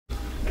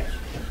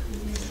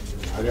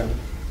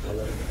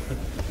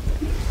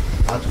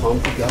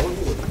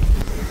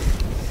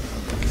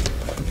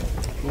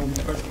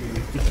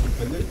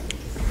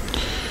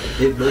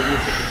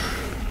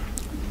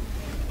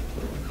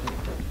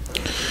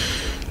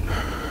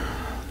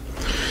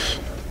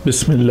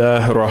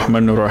Bismillah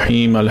ar-Rahman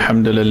ar-Rahim.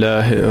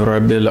 Alhamdulillah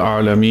Rabbil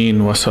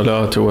Alameen. Wa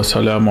salatu wa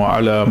salamu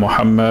ala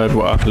Muhammad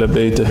wa ahla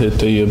baytihi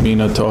at-tayyibin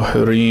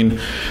at-tahirin.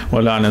 Wa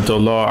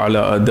la'natullah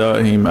ala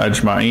adaihim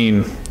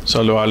ajma'in.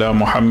 Sallu ala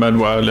Muhammad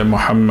wa ala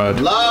Muhammad.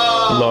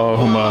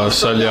 Allahumma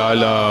salli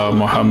ala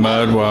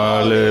Muhammad wa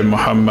ala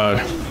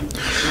Muhammad.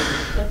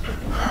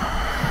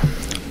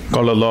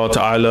 قال الله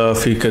تعالى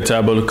في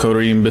كتاب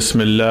الكريم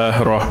بسم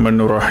الله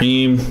الرحمن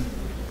الرحيم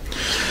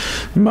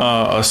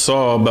ما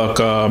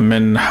أصابك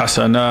من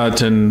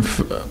حسنات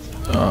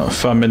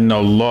فمن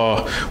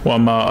الله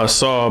وما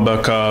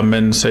أصابك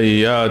من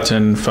سيئات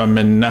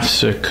فمن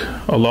نفسك.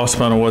 Allah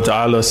subhanahu wa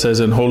ta'ala says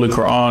in Holy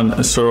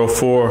Quran, Surah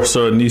 4,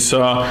 Surah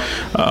Nisa,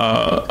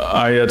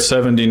 Ayat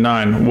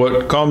 79,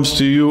 what comes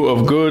to you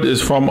of good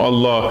is from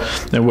Allah,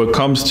 and what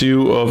comes to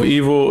you of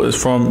evil is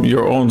from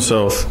your own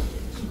self.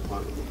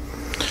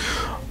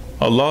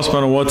 Allah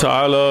subhanahu wa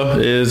ta'ala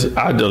is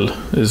adl,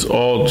 is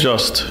all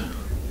just.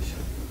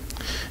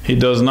 He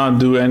does not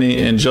do any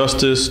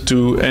injustice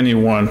to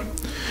anyone.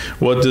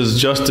 What does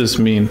justice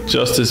mean?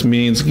 Justice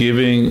means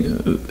giving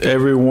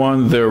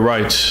everyone their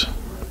rights.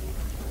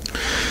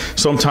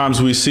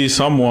 Sometimes we see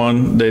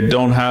someone, they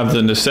don't have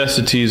the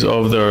necessities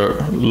of their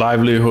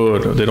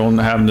livelihood, they don't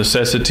have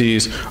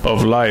necessities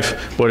of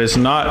life, but it's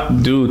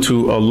not due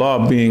to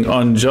Allah being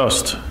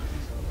unjust.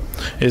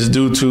 It's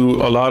due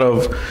to a lot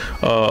of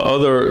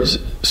other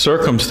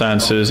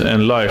circumstances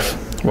in life.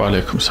 Wa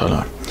alaikum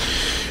salam.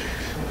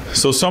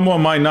 So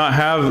someone might not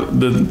have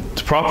the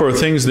proper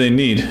things they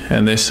need,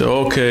 and they say,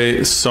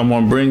 okay,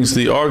 someone brings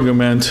the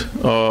argument,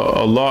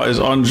 Allah is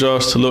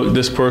unjust. Look,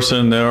 this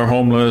person, they're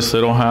homeless, they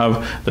don't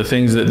have the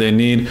things that they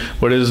need.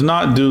 But it is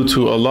not due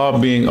to Allah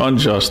being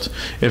unjust.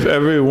 If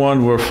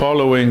everyone were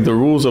following the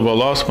rules of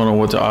Allah subhanahu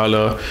wa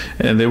ta'ala,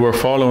 and they were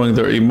following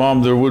their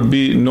Imam, there would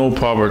be no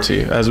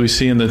poverty. As we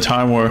see in the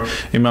time where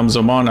Imam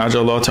Zaman,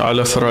 Ajallah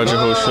ta'ala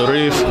farajahu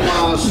sharif,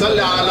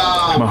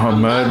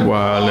 Muhammad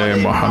wa alayhi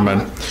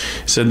Muhammad,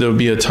 said there will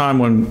be a time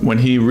when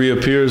he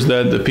reappears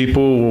that the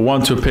people will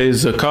want to pay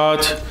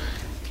zakat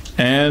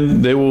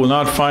and they will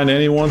not find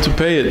anyone to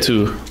pay it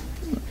to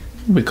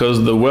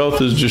because the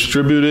wealth is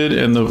distributed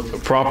in the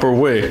proper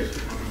way.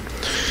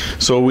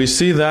 So we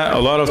see that a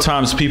lot of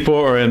times people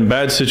are in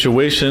bad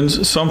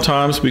situations,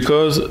 sometimes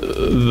because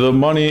the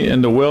money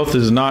and the wealth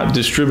is not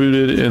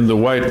distributed in the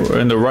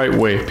right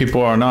way.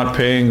 People are not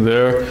paying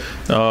their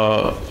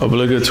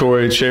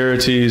obligatory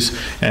charities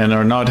and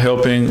are not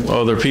helping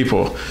other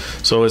people.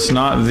 So it's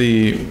not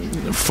the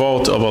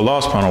fault of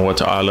Allah subhanahu wa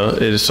ta'ala,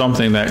 it is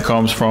something that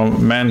comes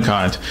from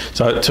mankind.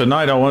 So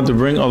tonight I want to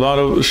bring a lot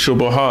of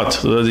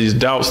shubuhat, these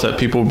doubts that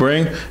people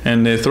bring,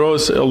 and they throw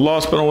us,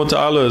 Allah subhanahu wa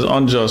ta'ala is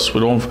unjust.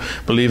 We don't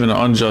believe in an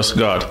unjust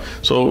God.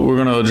 So we're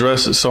going to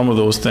address some of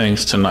those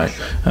things tonight,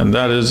 and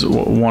that is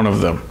one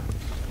of them.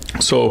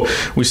 So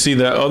we see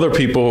that other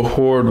people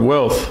hoard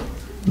wealth.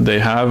 They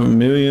have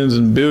millions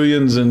and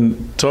billions and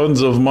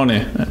tons of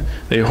money.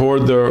 They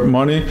hoard their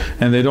money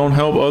and they don't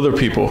help other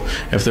people.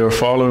 If they're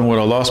following what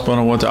Allah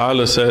subhanahu wa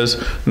ta'ala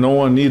says, no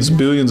one needs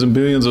billions and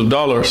billions of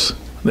dollars.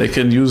 They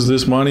can use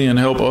this money and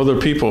help other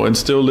people and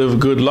still live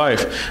good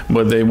life.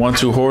 But they want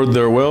to hoard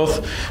their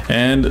wealth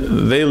and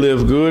they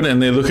live good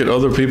and they look at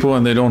other people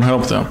and they don't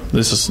help them.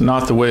 This is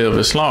not the way of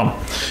Islam.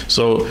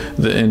 So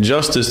the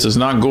injustice does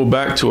not go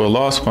back to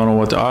Allah subhanahu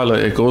wa ta'ala.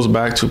 It goes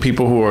back to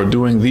people who are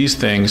doing these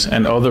things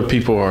and other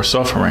people are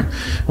suffering.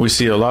 We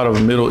see a lot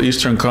of Middle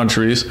Eastern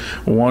countries,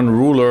 one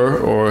ruler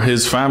or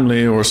his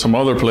family or some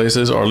other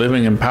places are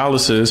living in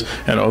palaces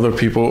and other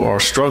people are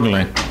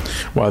struggling.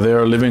 While they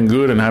are living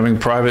good and having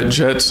private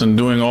jets and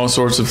doing all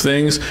sorts of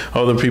things,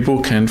 other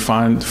people can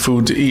find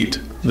food to eat.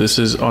 This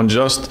is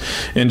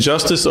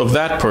injustice of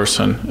that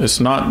person. It's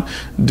not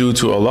due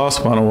to Allah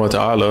subhanahu wa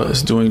ta'ala,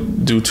 it's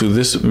due to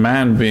this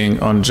man being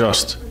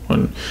unjust.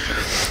 When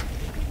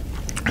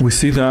we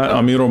see that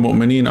Amir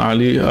al-Mu'mineen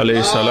Ali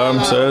alayhi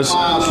salam says,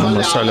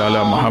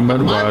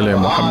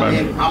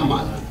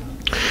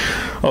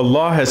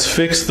 Allah has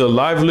fixed the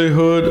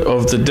livelihood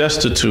of the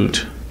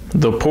destitute,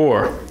 the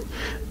poor.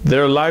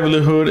 Their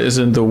livelihood is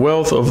in the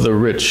wealth of the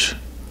rich.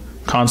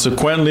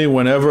 Consequently,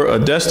 whenever a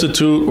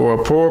destitute or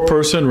a poor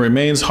person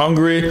remains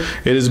hungry,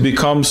 it is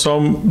because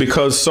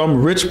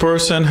some rich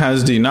person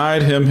has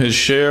denied him his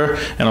share,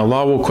 and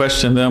Allah will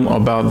question them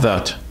about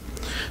that.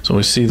 So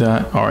we see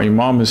that our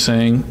Imam is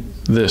saying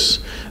this,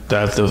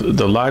 that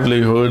the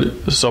livelihood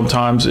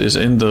sometimes is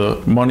in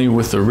the money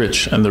with the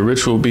rich, and the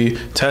rich will be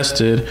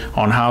tested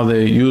on how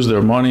they use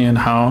their money and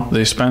how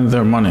they spend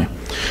their money.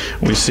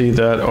 We see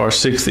that our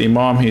sixth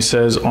Imam, he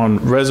says, on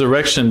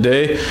resurrection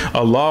day,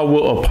 Allah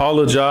will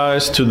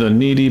apologize to the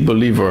needy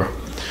believer.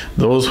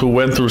 Those who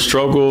went through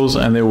struggles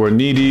and they were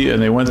needy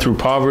and they went through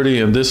poverty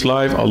in this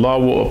life, Allah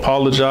will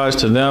apologize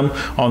to them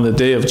on the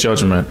day of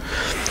judgment.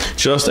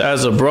 just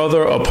as a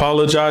brother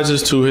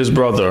apologizes to his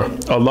brother.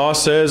 Allah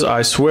says,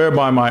 I swear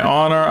by my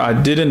honor, I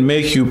didn't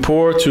make you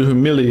poor to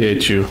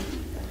humiliate you.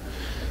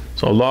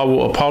 So Allah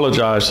will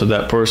apologize to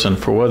that person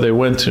for what they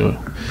went to.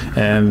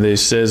 And they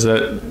says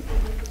that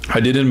I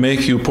didn't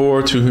make you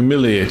poor to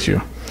humiliate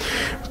you.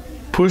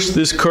 Push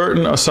this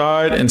curtain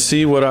aside and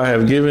see what I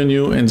have given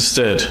you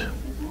instead.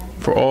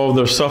 For all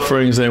the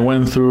sufferings they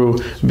went through,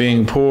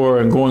 being poor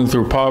and going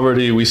through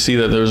poverty, we see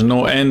that there's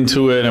no end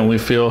to it, and we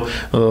feel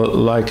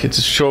like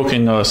it's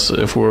choking us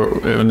if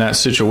we're in that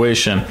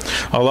situation.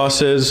 Allah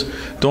says,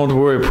 don't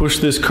worry, push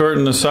this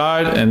curtain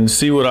aside and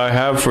see what I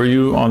have for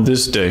you on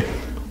this day.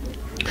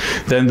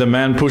 Then the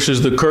man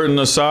pushes the curtain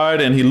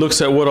aside and he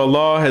looks at what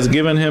Allah has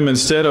given him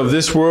instead of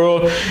this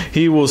world.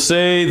 He will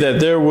say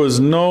that there was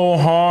no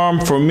harm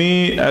for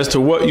me as to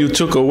what you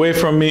took away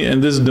from me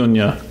in this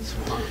dunya,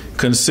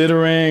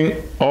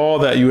 considering all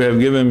that you have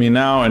given me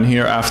now and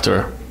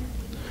hereafter.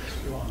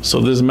 So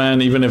this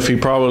man, even if he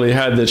probably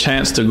had the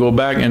chance to go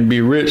back and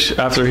be rich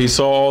after he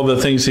saw all the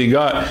things he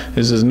got,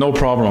 he says, no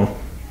problem,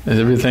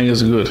 everything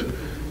is good.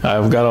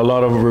 I've got a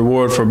lot of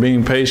reward for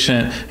being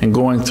patient and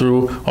going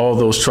through all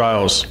those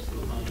trials.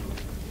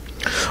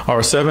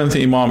 Our seventh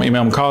Imam,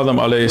 Imam Kadhim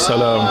alayhi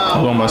salam,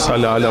 Allahumma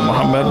salli ala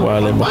Muhammad wa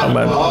ala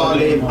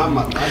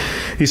Muhammad.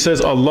 He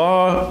says,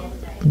 Allah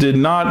did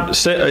not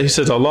say, he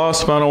says, Allah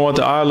subhanahu wa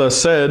ta'ala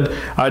said,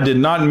 I did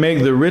not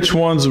make the rich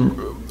ones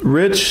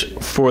rich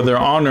for their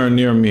honor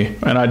near me,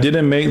 and I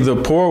didn't make the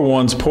poor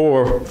ones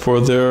poor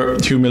for their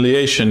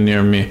humiliation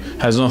near me.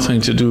 Has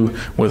nothing to do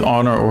with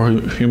honor or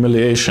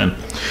humiliation.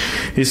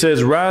 He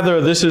says,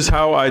 rather, this is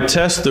how I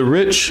test the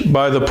rich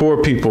by the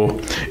poor people.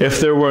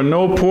 If there were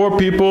no poor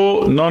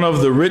people, none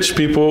of the rich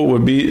people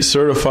would be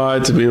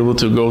certified to be able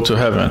to go to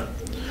heaven.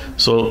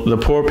 So the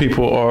poor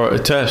people are a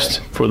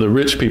test for the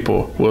rich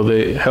people. Will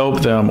they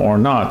help them or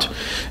not?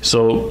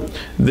 So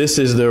this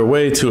is their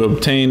way to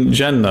obtain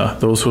Jannah.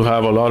 Those who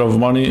have a lot of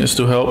money is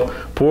to help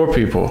poor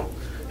people.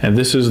 And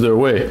this is their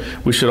way.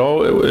 We should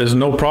there's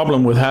no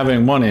problem with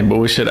having money, but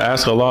we should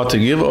ask Allah to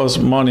give us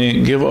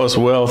money, give us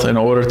wealth in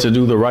order to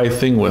do the right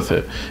thing with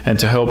it and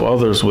to help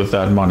others with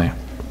that money.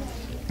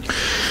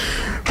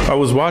 I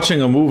was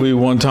watching a movie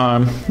one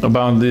time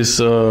about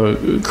this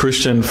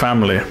Christian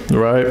family,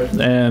 right?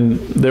 And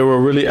they were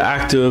really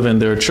active in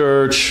their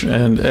church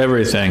and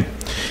everything.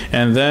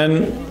 And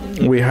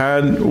then we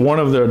had one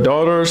of their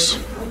daughters,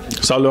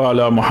 Sallu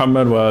ala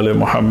Muhammad wa ala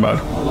Muhammad.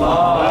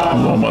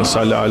 Allahumma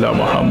salli ala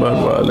Muhammad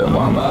wa ala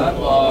Muhammad.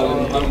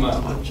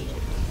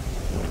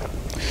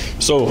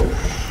 So,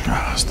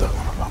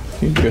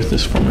 can you get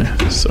this for me?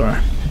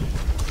 Sorry.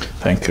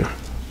 Thank you.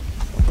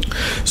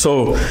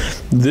 So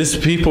these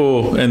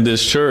people in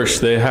this church,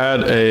 they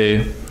had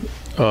a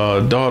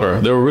daughter.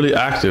 They were really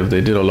active.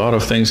 They did a lot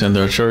of things in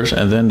their church,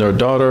 and then their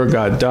daughter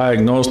got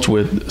diagnosed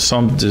with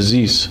some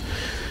disease.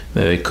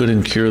 They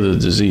couldn't cure the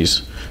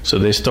disease. So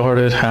they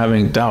started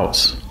having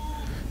doubts.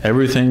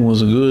 Everything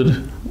was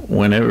good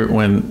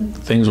when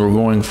things were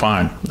going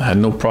fine. I had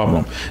no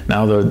problem.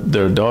 Now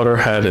their daughter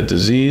had a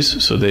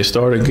disease, so they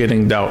started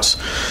getting doubts.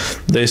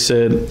 They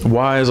said,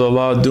 why is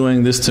Allah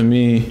doing this to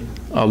me?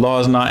 Allah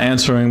is not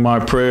answering my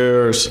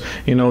prayers.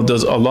 You know,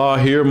 does Allah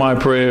hear my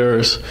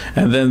prayers?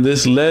 And then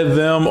this led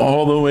them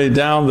all the way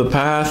down the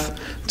path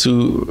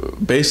to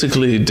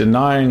basically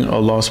denying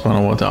Allah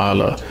subhanahu wa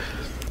ta'ala,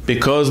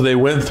 because they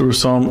went through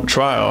some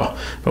trial.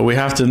 But we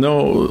have to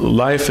know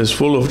life is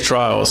full of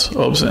trials,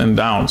 ups and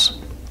downs.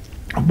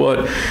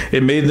 But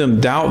it made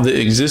them doubt the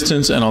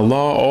existence and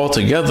Allah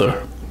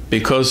altogether,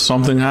 because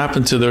something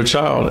happened to their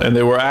child, and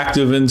they were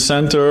active in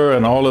center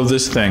and all of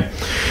this thing.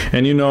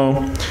 And you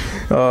know,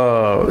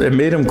 it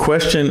made them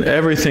question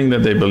everything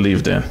that they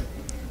believed in.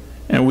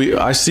 And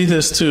I see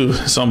this too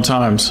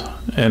sometimes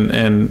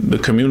in the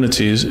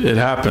communities. It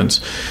happens.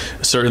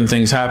 Certain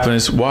things happen.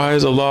 It's, why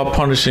is Allah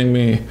punishing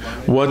me?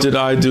 What did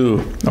I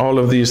do? All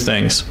of these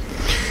things.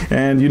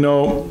 And you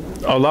know,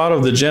 a lot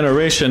of the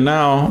generation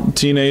now,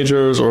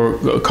 teenagers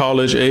or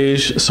college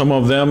age, some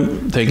of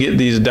them, they get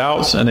these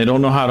doubts and they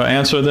don't know how to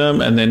answer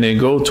them, and then they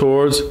go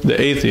towards the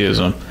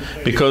atheism,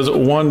 because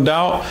one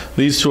doubt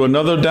leads to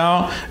another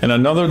doubt and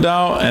another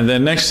doubt, and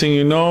then next thing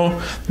you know,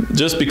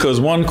 just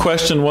because one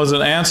question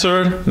wasn't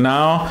answered,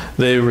 now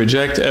they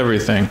reject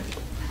everything.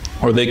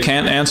 Or they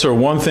can't answer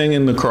one thing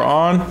in the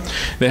Quran.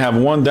 They have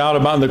one doubt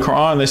about the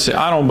Quran. They say,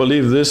 I don't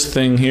believe this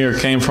thing here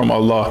came from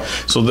Allah.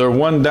 So their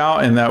one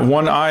doubt in that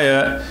one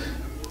ayat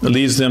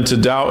leads them to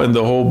doubt in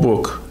the whole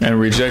book and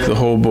reject the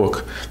whole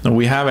book. And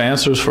we have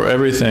answers for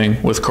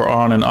everything with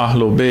Quran and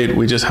Ahlul Bayt.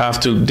 We just have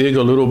to dig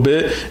a little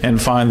bit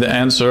and find the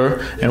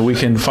answer, and we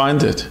can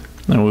find it.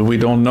 And when we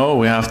don't know,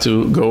 we have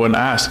to go and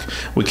ask.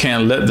 We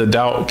can't let the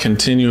doubt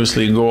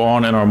continuously go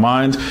on in our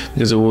mind,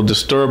 because it will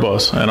disturb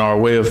us and our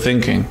way of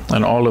thinking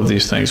and all of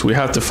these things. We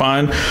have to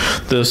find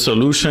the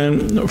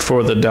solution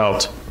for the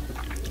doubt.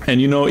 And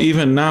you know,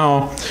 even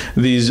now,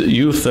 these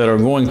youth that are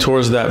going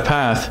towards that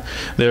path,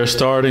 they're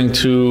starting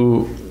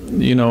to,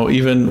 you know,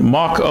 even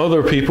mock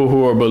other people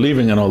who are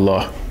believing in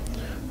Allah.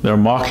 They're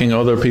mocking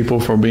other people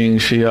for being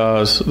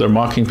Shias. They're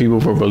mocking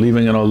people for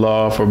believing in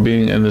Allah, for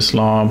being in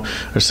Islam.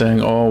 They're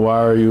saying, oh,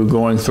 why are you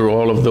going through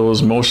all of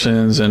those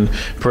motions and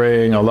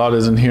praying? Allah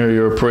doesn't hear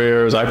your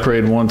prayers. I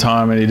prayed one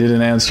time and He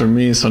didn't answer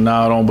me, so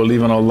now I don't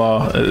believe in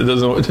Allah.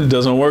 It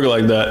doesn't work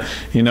like that,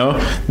 you know?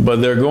 But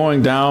they're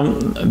going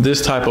down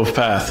this type of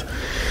path.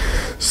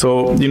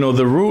 So, you know,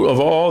 the root of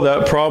all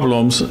that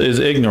problems is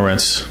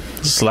ignorance.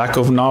 It's lack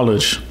of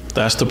knowledge.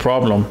 That's the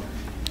problem.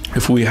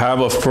 If we have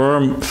a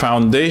firm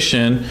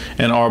foundation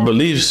in our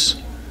beliefs,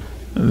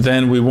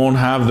 then we won't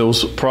have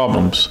those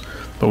problems.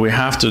 But we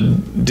have to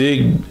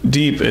dig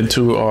deep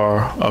into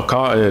our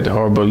aqaid,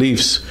 our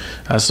beliefs.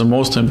 That's the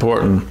most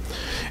important.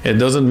 It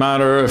doesn't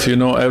matter if you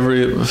know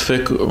every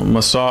fiqh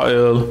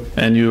masail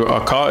and your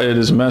aqaid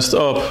is messed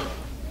up.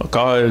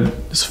 Aqaid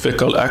is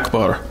fiqh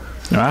al-akbar.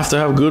 You have to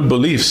have good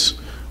beliefs.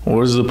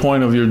 What is the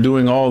point of you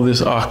doing all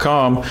this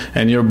ahkam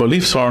and your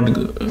beliefs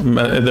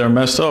they're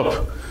messed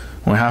up?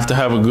 We have to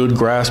have a good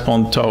grasp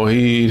on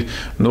Tawheed,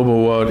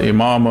 Nubuwwat,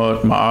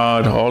 Imamat,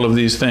 Ma'ad, all of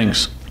these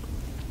things.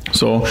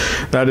 So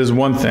that is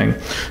one thing.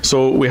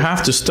 So we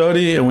have to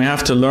study and we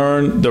have to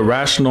learn the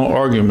rational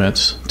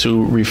arguments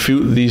to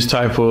refute these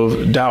type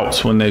of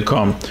doubts when they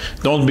come.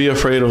 Don't be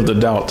afraid of the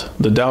doubt.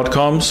 The doubt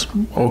comes,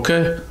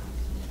 okay.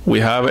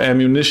 We have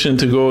ammunition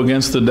to go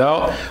against the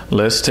doubt.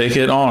 Let's take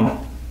it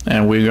on.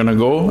 And we're going to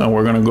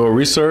go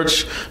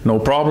research. No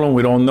problem.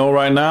 We don't know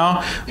right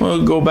now.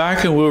 We'll go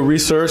back and we'll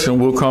research and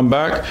we'll come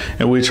back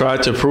and we try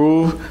to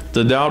prove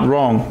the doubt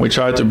wrong. We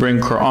try to bring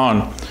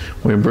Quran.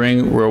 We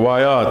bring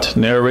riwayat,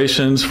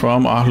 narrations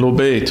from Ahlul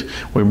Bayt.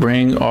 We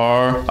bring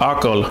our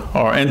aql,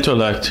 our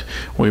intellect.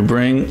 We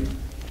bring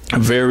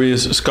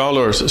various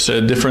scholars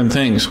said different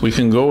things. We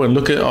can go and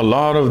look at a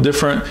lot of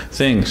different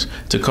things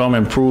to come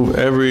and prove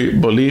every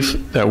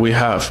belief that we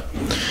have.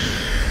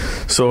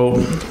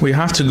 So we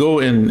have to go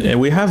in,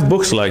 and we have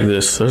books like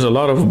this. There's a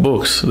lot of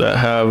books that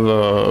have,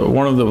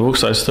 one of the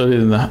books I studied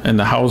in the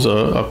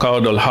Hawza,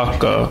 Aqad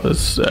al-Haqqa,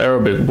 it's an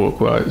Arabic book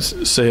by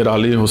Sayyid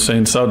Ali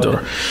Hussein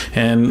Sadr.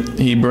 And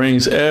he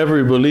brings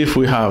every belief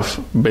we have,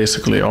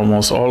 basically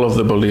almost all of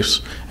the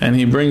beliefs. And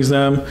he brings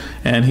them,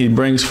 and he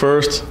brings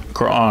first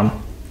Quran.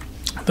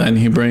 Then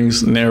he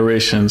brings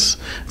narrations.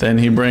 Then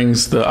he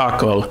brings the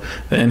aql.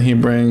 Then he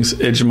brings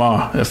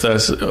ijma, if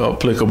that's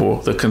applicable,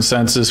 the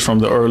consensus from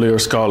the earlier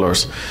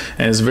scholars.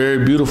 And it's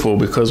very beautiful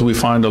because we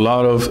find a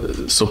lot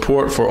of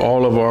support for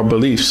all of our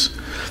beliefs.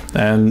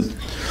 And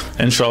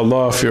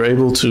inshallah, if you're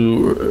able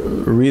to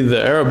read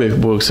the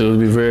Arabic books, it would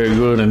be very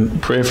good.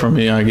 And pray for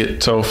me, I get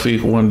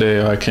tawfiq one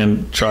day, I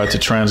can try to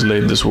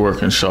translate this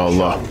work,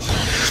 inshallah.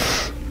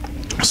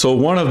 So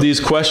one of these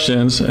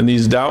questions and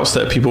these doubts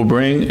that people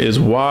bring is,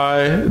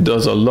 why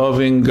does a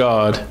loving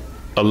God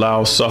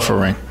allow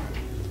suffering?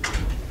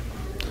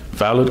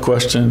 Valid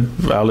question,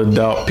 valid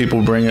doubt.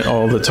 People bring it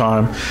all the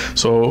time.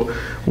 So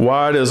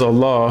why does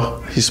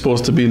Allah, He's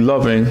supposed to be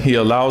loving, He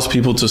allows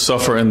people to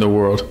suffer in the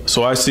world?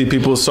 So I see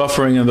people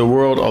suffering in the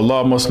world,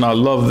 Allah must not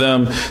love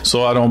them,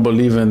 so I don't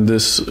believe in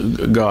this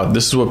God.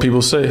 This is what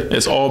people say.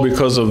 It's all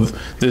because of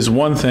this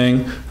one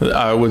thing.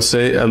 I would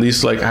say at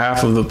least like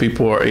half of the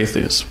people are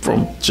atheists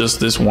from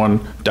just this one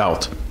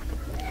doubt.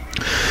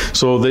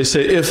 So they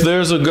say, if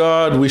there's a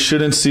God, we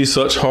shouldn't see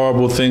such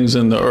horrible things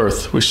in the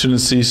earth. We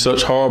shouldn't see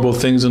such horrible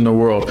things in the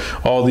world.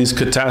 All these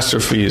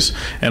catastrophes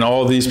and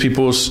all these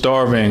people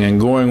starving and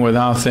going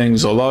without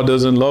things. Allah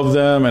doesn't love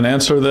them and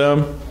answer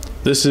them.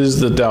 This is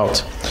the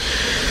doubt.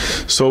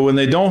 So when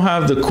they don't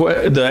have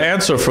the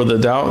answer for the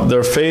doubt,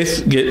 their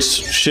faith gets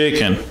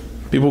shaken.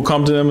 People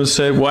come to them and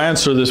say, well,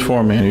 answer this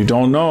for me. And you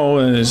don't know,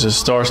 and it just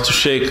starts to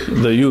shake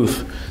the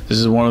youth. This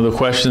is one of the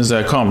questions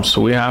that comes.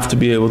 So we have to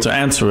be able to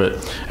answer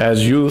it.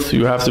 As youth,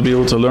 you have to be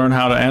able to learn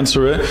how to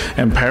answer it.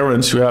 And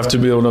parents, you have to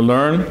be able to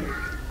learn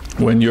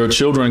when your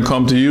children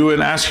come to you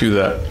and ask you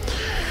that.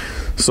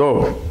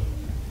 So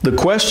the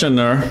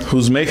questioner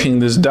who's making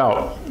this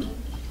doubt,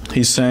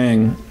 he's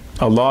saying,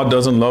 Allah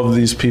doesn't love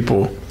these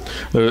people.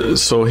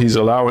 So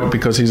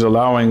because he's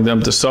allowing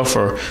them to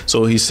suffer.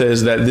 So he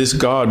says that this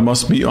God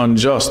must be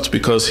unjust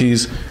because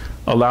he's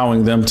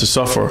allowing them to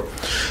suffer.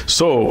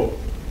 So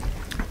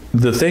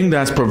the thing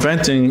that's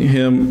preventing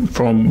him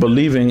from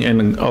believing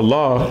in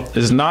Allah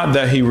is not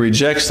that he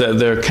rejects that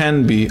there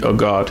can be a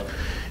God.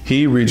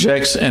 He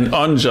rejects an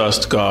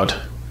unjust God.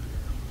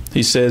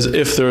 He says,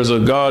 if there's a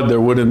God, there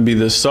wouldn't be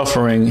this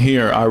suffering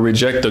here. I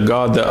reject a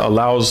God that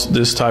allows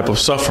this type of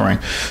suffering.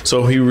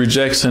 So he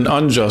rejects an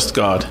unjust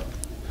God.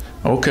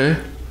 Okay.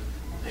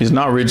 He's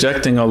not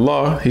rejecting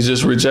Allah. He's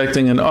just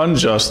rejecting an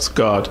unjust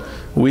God.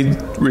 We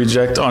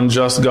reject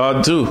unjust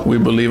God too. We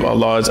believe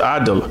Allah is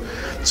adl.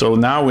 So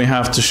now we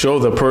have to show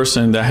the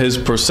person that his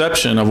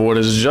perception of what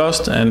is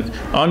just and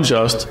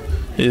unjust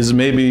is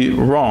maybe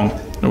wrong.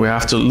 We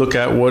have to look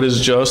at what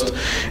is just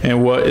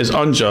and what is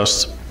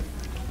unjust.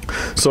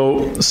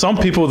 So some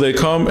people, they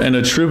come and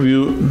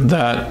attribute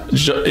that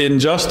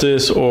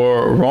injustice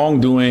or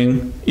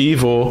wrongdoing,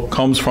 evil,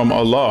 comes from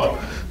Allah.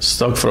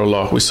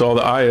 Astaghfirullah. We saw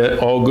the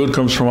ayat, all good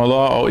comes from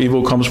Allah, all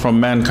evil comes from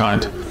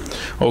mankind.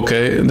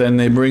 Okay, then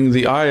they bring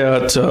the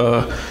ayat,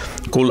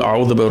 قُلْ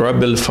أَعُوذُ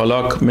بِرَبِّ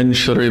الْفَلَقِ مِنْ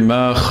شَرِّ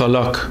مَا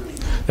خَلَقَ.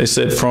 They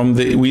said,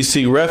 we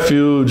seek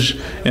refuge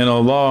in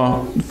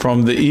Allah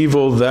from the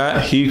evil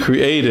that He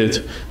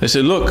created. They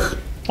said, look,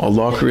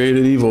 Allah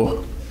created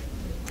evil.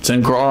 It's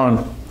in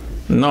Quran.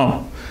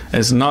 No,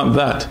 it's not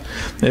that.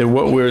 And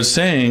what we're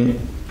saying,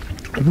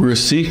 we're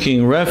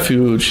seeking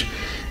refuge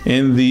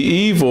in the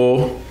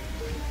evil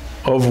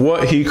of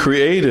what He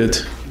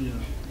created.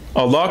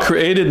 Allah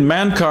created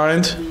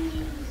mankind.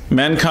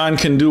 Mankind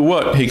can do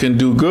what? He can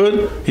do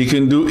good, he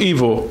can do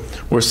evil.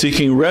 We're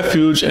seeking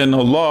refuge in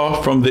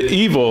Allah from the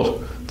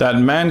evil that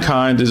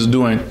mankind is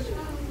doing.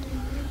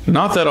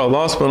 Not that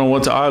Allah subhanahu wa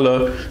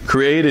ta'ala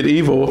created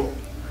evil.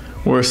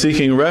 We're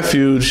seeking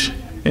refuge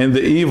in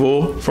the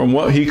evil from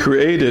what He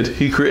created.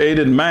 He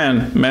created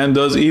man. Man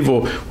does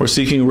evil. We're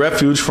seeking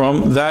refuge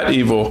from that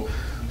evil.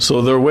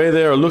 So the way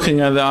they are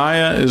looking at the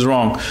ayah is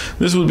wrong.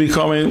 This would be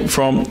coming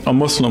from a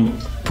Muslim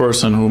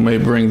person who may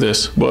bring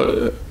this,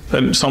 but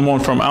someone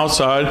from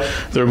outside,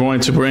 they're going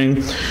to bring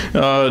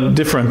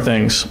different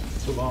things.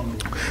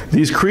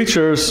 These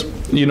creatures,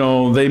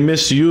 they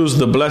misuse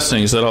the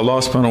blessings that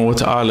Allah subhanahu wa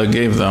ta'ala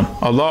gave them.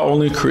 Allah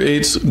only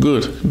creates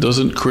good,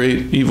 doesn't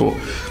create evil.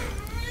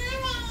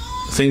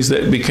 Things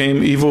that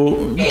became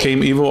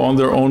evil on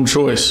their own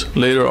choice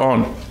later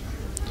on.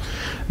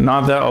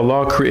 Not that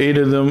Allah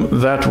created them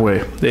that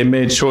way. They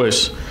made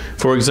choice.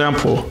 For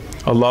example,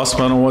 Allah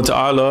subhanahu wa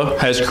ta'ala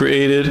has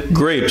created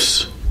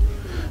grapes.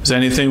 Is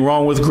anything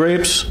wrong with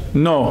grapes?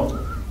 No.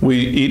 We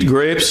eat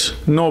grapes,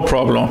 no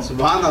problem.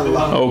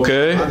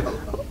 Okay?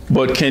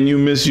 But can you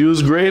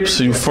misuse grapes?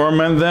 You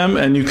ferment them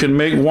and you can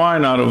make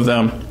wine out of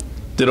them.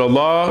 Did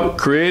Allah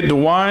create the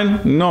wine?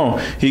 No.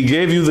 He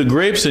gave you the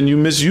grapes and you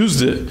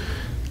misused it.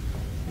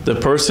 The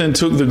person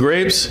took the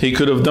grapes, he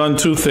could have done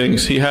two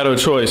things. He had a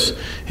choice.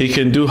 He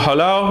can do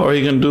halal or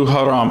he can do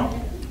haram.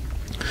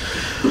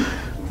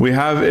 We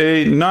have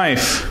a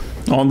knife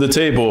on the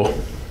table.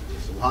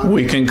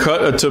 We can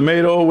cut a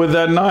tomato with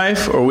that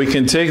knife, or we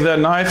can take that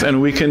knife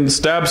and we can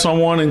stab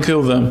someone and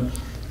kill them.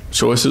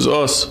 Choice is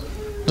us.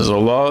 Does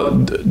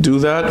Allah do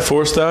that,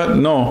 force that?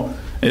 No.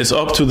 It's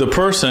up to the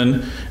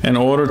person in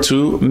order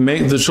to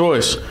make the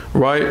choice,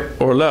 right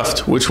or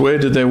left. Which way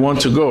did they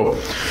want to go?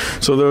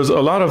 So there's a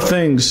lot of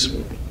things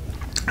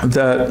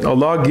that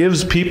Allah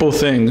gives people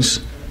things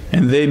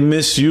and they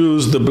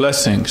misuse the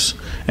blessings.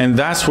 And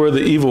that's where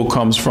the evil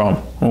comes from.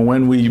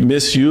 When we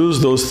misuse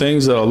those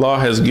things that Allah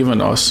has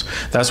given us.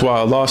 That's why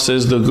Allah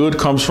says the good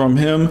comes from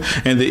Him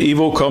and the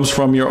evil comes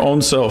from your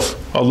own self.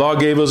 Allah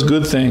gave us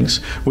good things.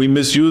 We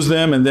misuse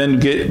them and then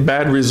get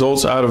bad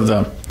results out of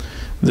them.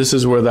 This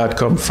is where that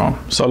comes from.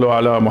 Sallu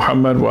ala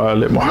Muhammad wa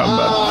ali Muhammad.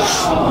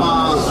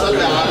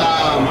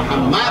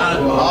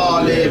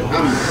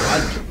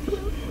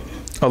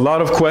 A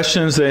lot of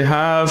questions they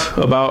have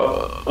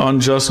about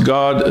unjust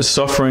God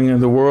suffering in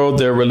the world,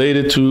 they're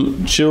related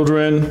to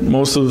children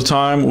most of the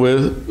time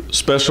with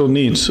special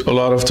needs a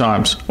lot of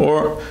times.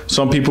 Or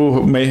some people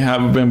who may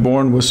have been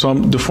born with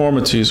some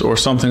deformities or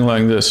something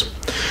like this.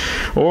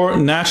 Or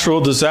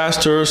natural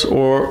disasters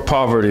or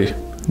poverty.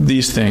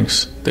 These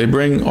things. They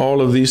bring all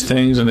of these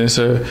things and they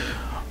say,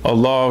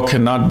 Allah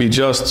cannot be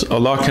just.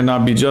 Allah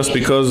cannot be just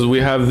because we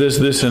have this,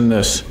 this, and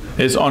this.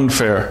 It's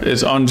unfair.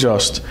 It's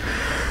unjust.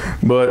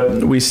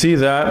 But we see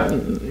that,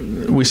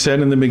 we said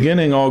in the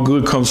beginning, all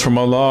good comes from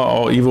Allah,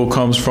 all evil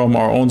comes from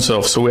our own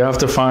self. So we have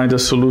to find a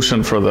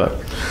solution for that.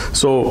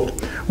 So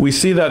we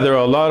see that there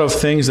are a lot of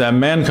things that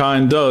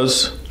mankind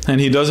does, and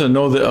he doesn't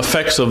know the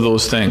effects of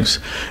those things.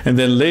 And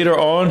then later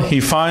on, he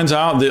finds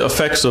out the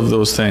effects of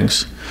those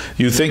things.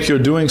 You think you're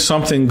doing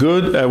something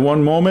good at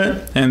one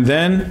moment, and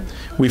then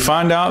we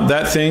find out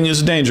that thing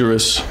is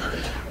dangerous.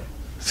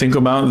 Think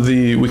about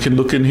we can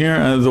look in here,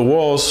 and the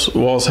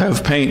walls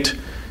have paint.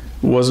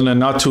 Wasn't it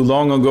not too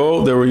long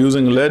ago they were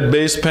using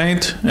lead-based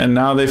paint, and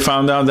now they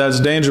found out that's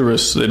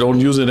dangerous. They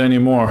don't use it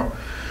anymore.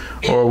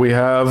 Or we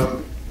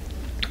have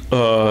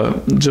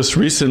just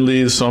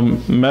recently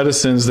some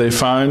medicines they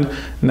find.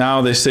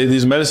 Now they say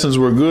these medicines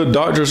were good.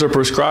 Doctors are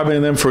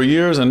prescribing them for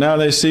years, and now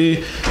they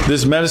see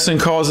this medicine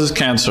causes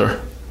cancer.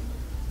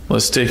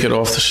 Let's take it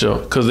off the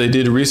shelf. Because they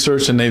did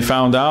research and they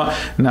found out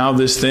now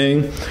this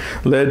thing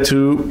led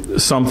to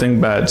something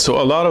bad. So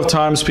a lot of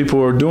times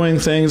people are doing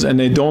things and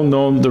they don't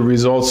know the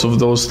results of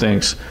those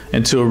things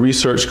until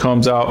research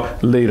comes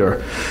out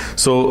later.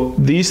 So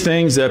these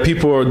things that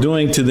people are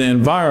doing to the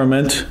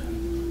environment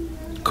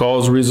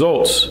cause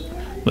results.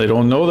 They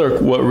don't know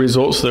what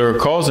results they're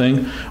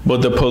causing,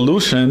 but the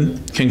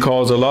pollution can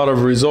cause a lot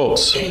of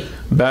results,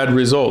 bad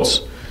results.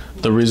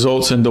 The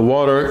results in the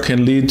water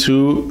can lead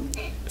to,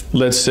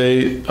 let's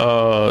say,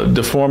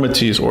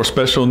 deformities or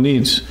special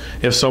needs.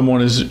 If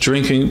someone is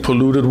drinking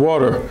polluted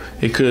water,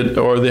 it could,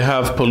 or they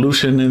have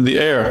pollution in the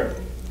air.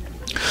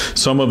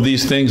 Some of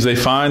these things they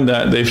find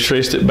that they've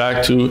traced it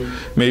back to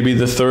maybe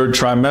the 3rd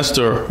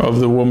trimester of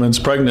the woman's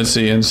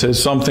pregnancy, and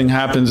says something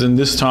happens in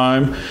this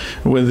time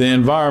with the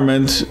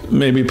environment,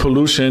 maybe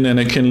pollution, and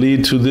it can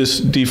lead to this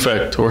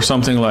defect or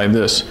something like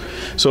this.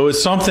 So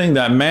it's something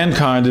that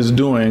mankind is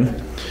doing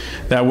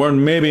that we're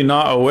maybe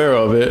not aware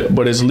of it,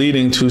 but it's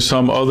leading to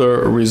some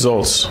other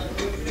results.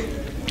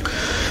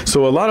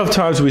 So a lot of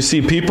times we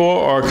see people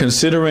are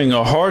considering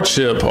a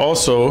hardship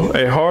also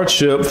a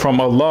hardship from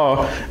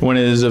Allah when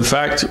it is in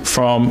fact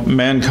from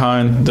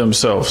mankind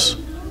themselves.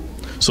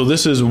 So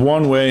this is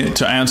one way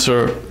to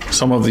answer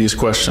some of these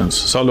questions.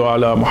 Sallu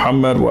ala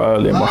Muhammad wa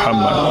ali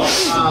Muhammad.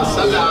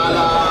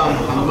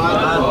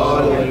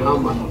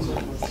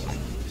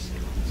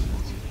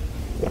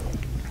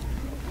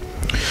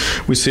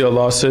 We see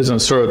Allah says in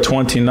Surah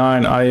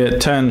 29, Ayat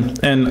 10,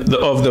 and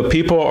of the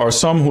people are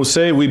some who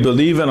say, we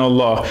believe in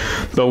Allah,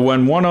 but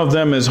when one of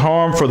them is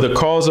harmed for the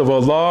cause of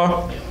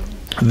Allah,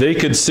 they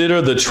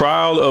consider the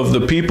trial of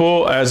the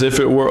people as if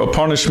it were a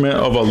punishment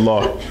of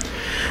Allah.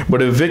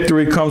 But if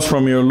victory comes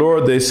from your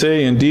Lord, they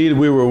say, indeed,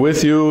 we were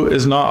with you.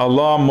 Is not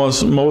Allah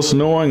most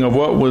knowing of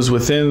what was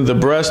within the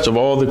breast of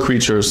all the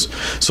creatures?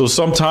 So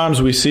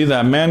sometimes we see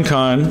that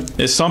mankind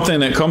is something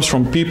that comes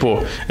from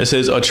people. It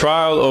says a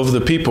trial of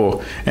the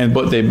people,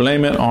 but they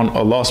blame it on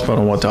Allah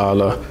subhanahu wa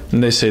ta'ala.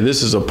 And they say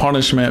this is a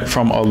punishment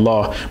from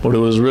Allah. But it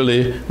was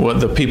really what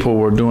the people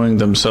were doing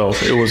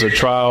themselves. It was a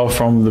trial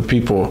from the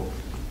people.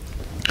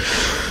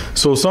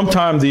 So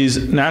sometimes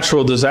these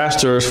natural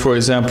disasters, for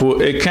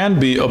example, it can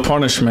be a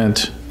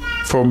punishment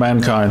for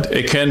mankind.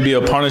 It can be a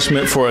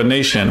punishment for a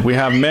nation. We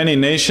have many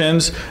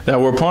nations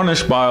that were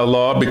punished by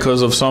Allah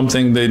because of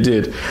something they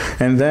did.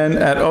 And then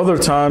at other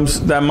times,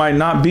 that might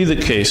not be the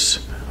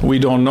case. We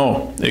don't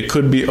know. It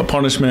could be a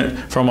punishment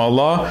from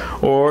Allah,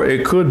 or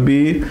it could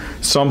be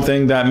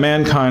something that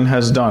mankind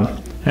has done.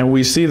 And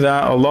we see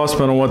that Allah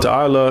subhanahu wa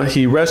ta'ala,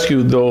 He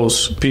rescued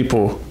those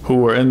people who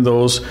were in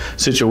those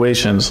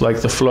situations,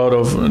 like the flood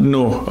of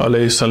Nuh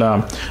alayhi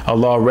salam.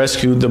 Allah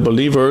rescued the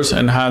believers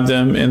and had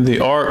them in the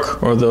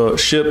ark or the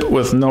ship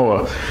with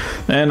Noah.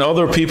 And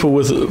other people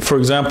with, for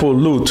example,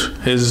 Lut,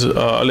 his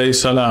alayhi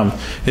salam,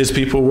 his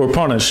people were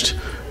punished.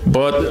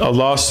 But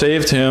Allah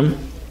saved him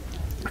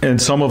and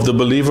some of the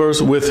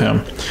believers with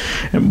him.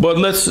 But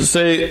let's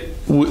say,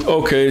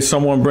 okay,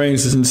 someone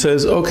brings and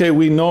says, okay,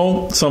 we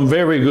know some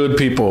very good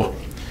people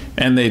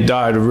and they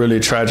died a really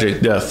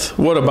tragic death.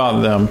 What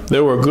about them? They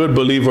were good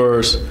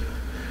believers.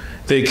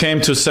 They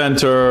came to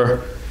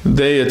center.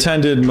 They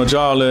attended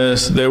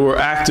Majalis. They were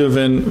active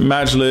in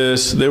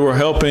Majlis. They were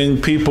helping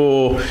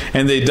people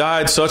and they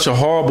died such a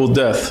horrible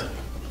death.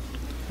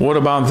 What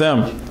about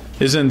them?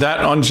 Isn't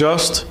that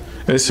unjust?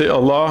 They say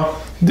Allah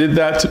did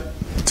that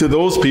to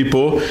those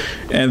people,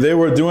 and they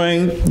were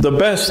doing the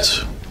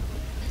best.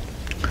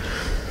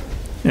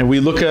 And we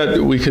look at,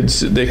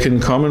 they can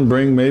come and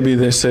bring, maybe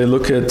they say,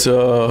 look at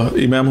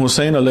Imam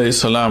Hussein alayhi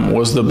salam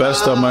was the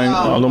best of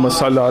Allahumma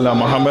salli ala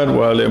Muhammad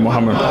wa ali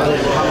Muhammad,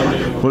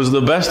 was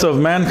the best of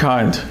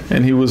mankind,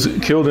 and he was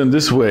killed in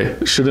this way.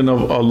 Shouldn't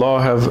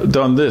Allah have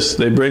done this?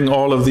 They bring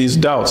all of these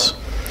doubts.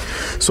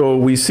 So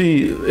we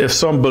see if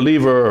some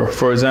believer,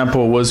 for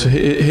example, was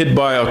hit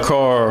by a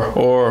car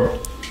or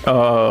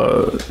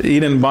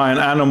eaten by an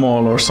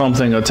animal or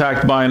something,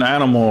 attacked by an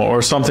animal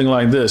or something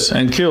like this,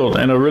 and killed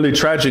in a really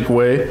tragic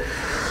way.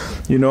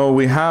 You know,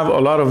 we have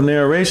a lot of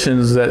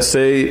narrations that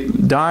say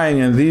dying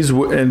in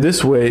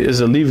this way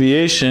is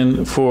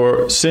alleviation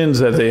for sins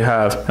that they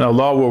have, and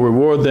Allah will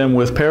reward them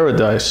with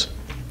paradise.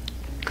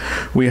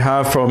 We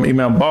have from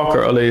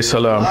Imambargah alayhi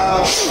salam.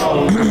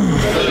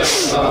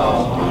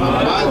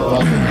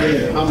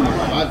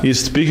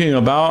 He's speaking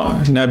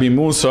about Nabi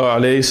Musa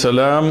alayhi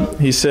salam.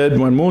 He said,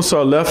 when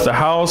Musa left the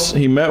house,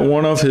 he met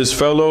one of his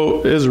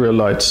fellow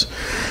Israelites.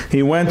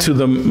 He went to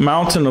the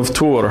mountain of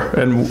Tur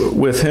and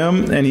with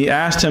him, and he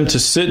asked him to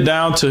sit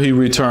down till he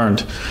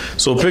returned.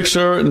 So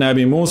picture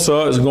Nabi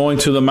Musa is going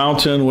to the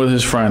mountain with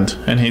his friend,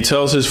 and he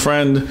tells his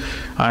friend,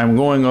 I'm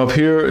going up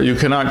here. You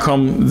cannot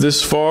come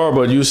this far,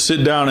 but you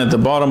sit down at the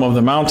bottom of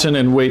the mountain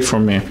and wait for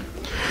me.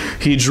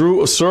 He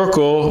drew a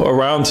circle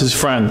around his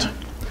friend.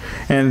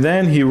 And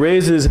then he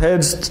raised his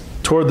head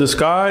toward the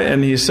sky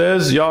and he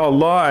says, Ya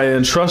Allah, I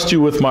entrust you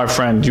with my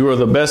friend. You are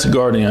the best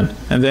guardian.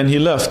 And then he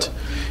left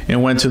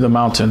and went to the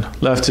mountain,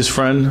 left his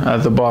friend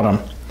at the bottom.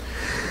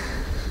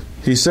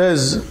 He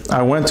says,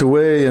 I went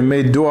away and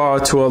made dua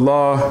to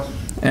Allah,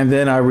 and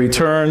then I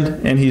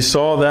returned and he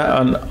saw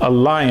that a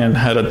lion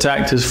had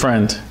attacked his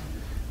friend,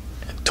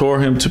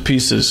 tore him to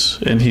pieces,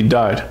 and he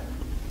died.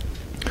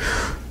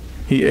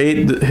 He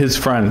ate his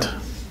friend.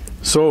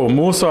 So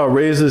Musa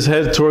raised his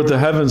head toward the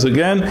heavens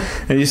again,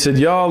 and he said,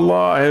 Ya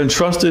Allah, I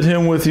entrusted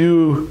him with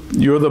you.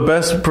 You're the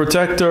best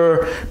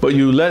protector, but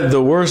you let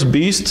the worst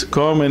beast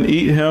come and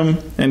eat him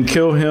and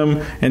kill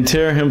him and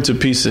tear him to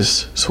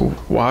pieces. So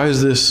why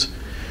is this?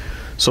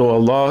 So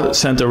Allah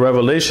sent a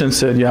revelation,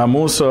 said, Ya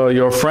Musa,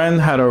 your friend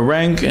had a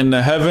rank in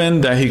the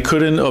heaven that he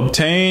couldn't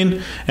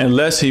obtain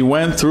unless he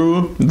went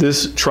through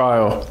this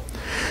trial.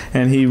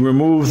 And he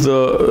removed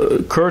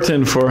the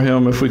curtain for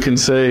him, if we can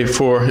say,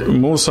 for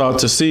Musa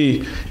to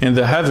see in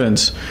the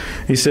heavens.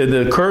 He said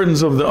the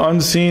curtains of the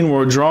unseen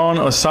were drawn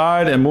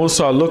aside, and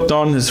Musa looked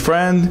on his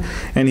friend,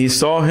 and he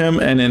saw him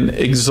in an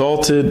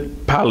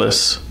exalted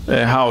palace,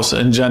 a house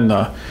in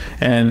Jannah.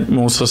 And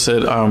Musa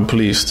said, I am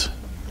pleased.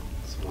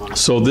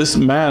 So this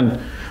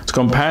man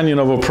companion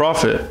of a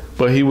prophet,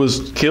 but he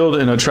was killed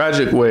in a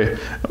tragic way.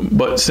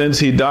 But since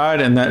he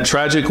died in that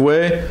tragic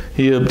way,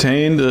 he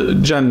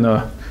obtained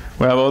Jannah.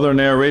 We have other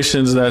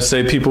narrations that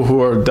say people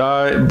who are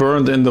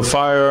burned in the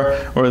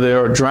fire, or they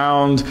are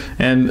drowned,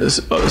 and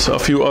a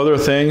few other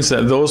things,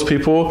 that those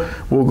people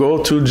will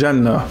go to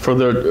Jannah for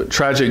their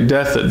tragic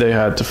death that they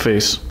had to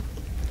face.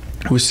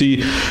 We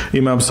see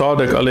Imam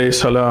Sadiq alayhi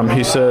salam,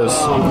 he says,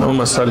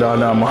 Allahumma salli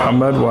ala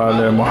Muhammad wa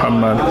ala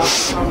Muhammad.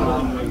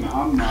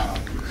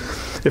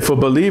 If a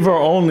believer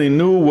only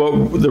knew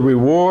what the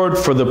reward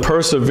for the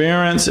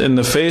perseverance in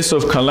the face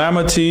of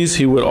calamities,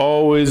 he would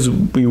always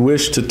be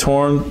wished to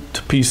torn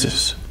to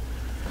pieces.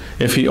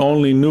 If he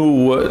only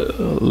knew what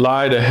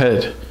lied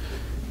ahead,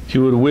 he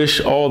would wish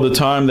all the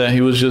time that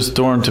he was just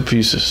torn to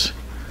pieces.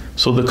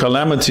 So the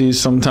calamities,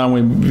 sometimes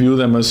we view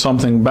them as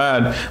something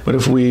bad, but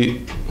if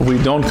we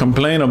don't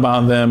complain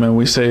about them and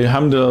we say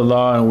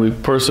alhamdulillah and we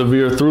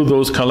persevere through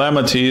those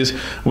calamities,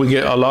 we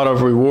get a lot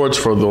of rewards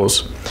for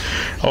those.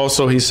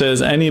 Also, he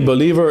says, any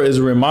believer is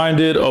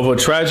reminded of a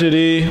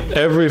tragedy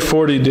every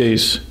 40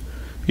 days,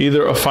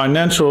 either a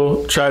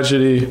financial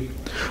tragedy,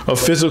 a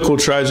physical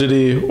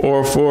tragedy,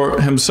 or for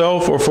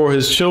himself or for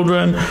his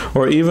children,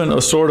 or even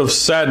a sort of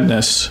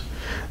sadness,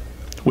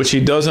 which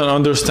he doesn't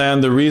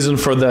understand the reason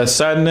for that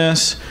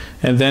sadness,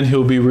 and then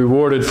he'll be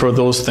rewarded for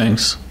those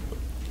things.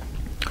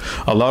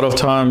 A lot of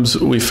times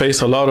we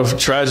face a lot of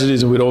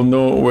tragedies and we don't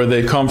know where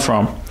they come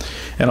from.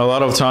 And a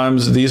lot of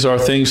times these are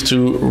things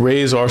to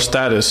raise our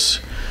status.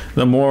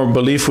 The more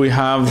belief we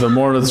have, the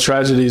more of the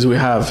tragedies we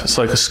have. It's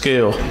like a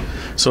scale.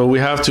 So we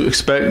have to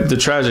expect the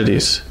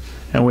tragedies,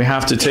 and we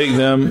have to take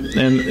them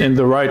in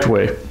the right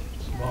way.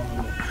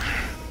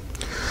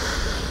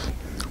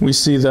 We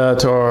see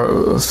that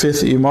our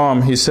fifth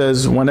Imam, he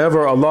says,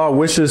 whenever Allah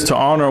wishes to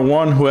honor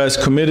one who has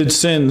committed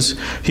sins,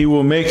 He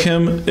will make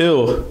him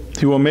ill.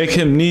 He will make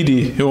him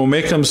needy. He will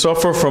make him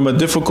suffer from a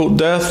difficult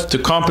death to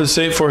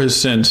compensate for his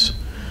sins.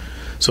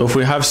 So if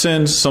we have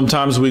sins,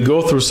 sometimes we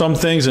go through some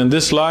things in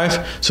this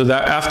life so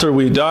that after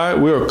we die,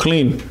 we are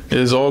clean. It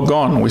is all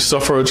gone. We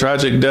suffer a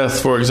tragic death.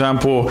 For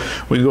example,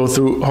 we go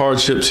through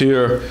hardships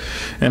here.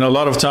 And a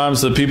lot of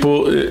times the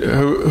people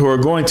who are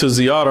going to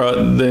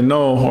ziyarah, they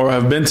know, or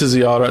have been to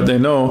ziyarah, they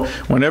know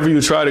whenever you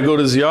try to go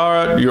to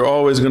ziyarah, you're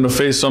always going to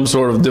face some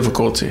sort of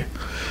difficulty.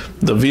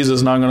 The visa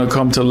is not going to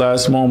come to the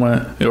last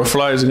moment. Your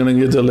flight is going to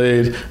get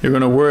delayed. You're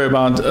going to worry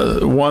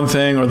about one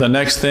thing or the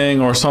next thing,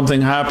 or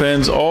something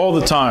happens all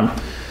the time.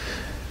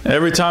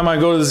 Every time I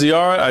go to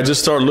ziyarah, I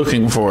just start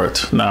looking for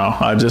it now.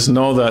 I just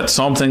know that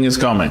something is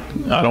coming.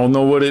 I don't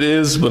know what it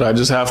is, but I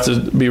just have to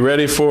be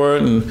ready for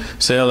it and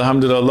say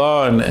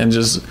alhamdulillah and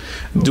just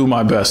do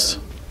my best.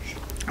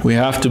 We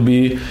have to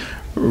be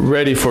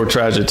ready for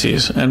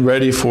tragedies and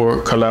ready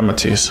for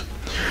calamities.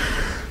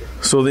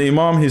 So the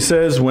Imam, he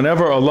says,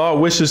 whenever Allah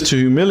wishes to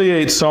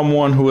humiliate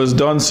someone who has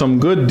done some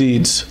good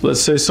deeds,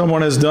 let's say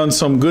someone has done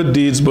some good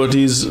deeds, but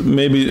he's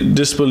maybe a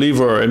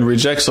disbeliever and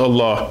rejects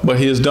Allah, but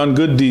he has done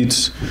good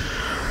deeds,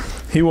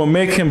 He will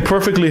make him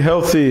perfectly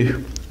healthy,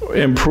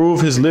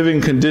 improve his living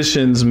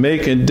conditions,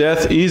 make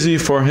death easy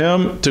for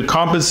him to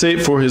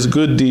compensate for his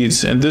good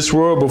deeds in this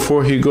world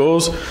before he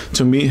goes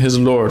to meet his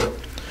Lord.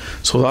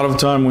 So a lot of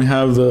time we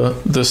have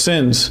the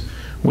sins.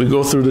 We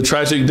go through the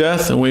tragic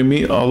death and we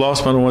meet Allah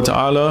subhanahu wa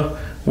ta'ala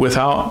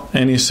without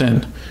any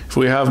sin. If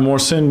we have more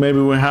sin, maybe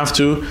we have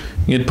to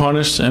get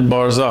punished in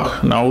barzakh.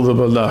 Na'udhu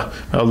billah.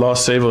 Allah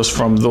save us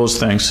from those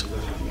things.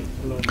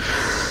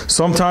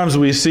 Sometimes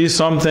we see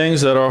some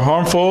things that are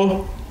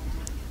harmful.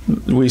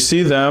 We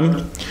see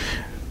them.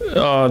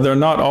 They're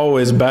not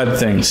always bad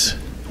things.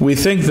 We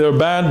think they're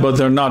bad, but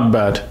they're not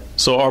bad.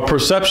 So our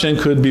perception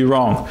could be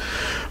wrong.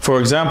 For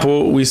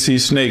example, we see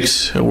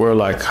snakes. We're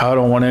like, I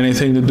don't want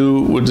anything to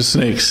do with the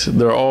snakes.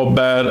 They're all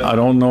bad. I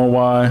don't know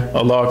why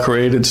Allah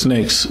created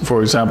snakes,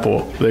 for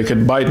example. They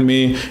could bite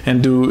me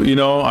and do,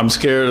 I'm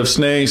scared of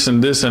snakes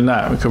and this and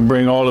that. We can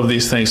bring all of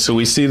these things. So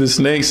we see the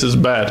snakes as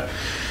bad.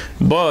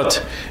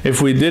 But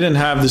if we didn't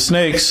have the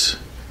snakes,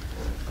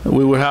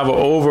 we would have an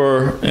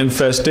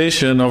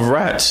over-infestation of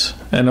rats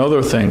and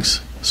other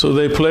things. So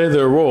they play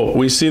their role.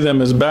 We see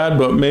them as bad,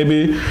 but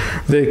maybe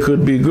they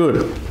could be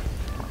good.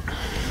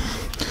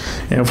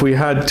 And if we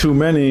had too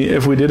many,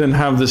 if we didn't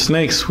have the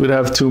snakes, we'd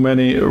have too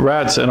many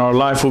rats and our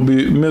life would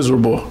be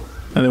miserable.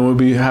 And then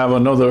we'd have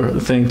another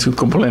thing to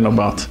complain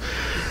about.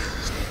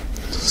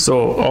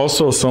 So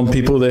also some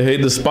people, they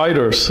hate the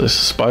spiders. The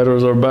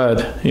spiders are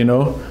bad,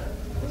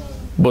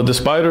 But the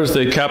spiders,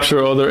 they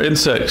capture other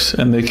insects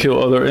and they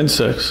kill other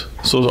insects.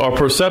 So our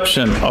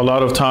perception, a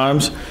lot of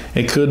times,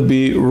 it could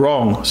be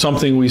wrong.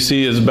 Something we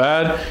see as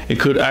bad, it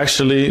could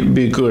actually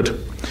be good.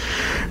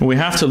 We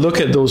have to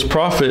look at those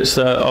prophets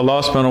that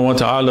Allah subhanahu wa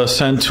ta'ala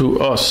sent to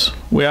us.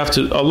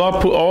 Allah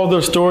put all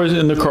their stories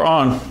in the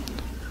Quran.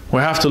 We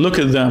have to look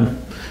at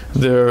them.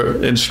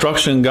 They're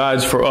instruction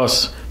guides for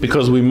us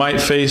because we might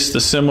face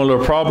the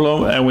similar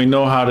problem and we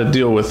know how to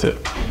deal with it.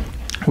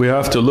 We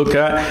have to look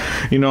at,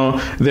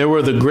 they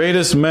were the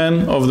greatest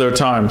men of their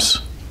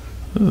times.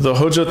 The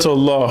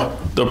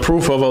Hujjatullah, the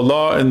proof of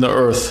Allah in the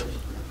earth.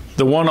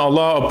 the one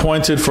Allah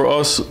appointed for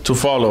us to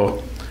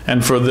follow,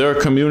 and for their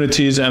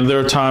communities and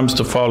their times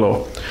to follow.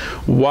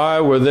 Why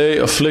were they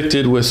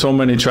afflicted with so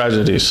many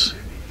tragedies?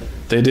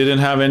 They didn't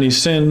have any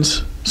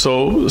sins,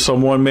 so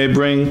someone may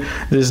bring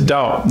this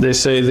doubt. They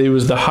say he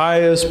was the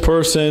highest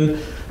person.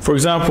 For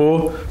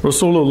example,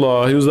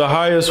 Rasulullah, he was the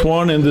highest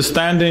one in the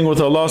standing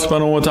with Allah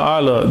subhanahu wa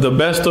ta'ala, the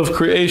best of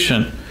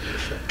creation.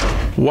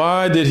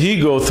 Why did he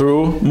go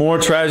through more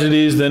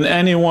tragedies than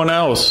anyone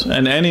else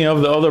and any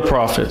of the other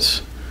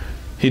prophets?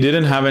 He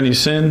didn't have any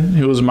sin,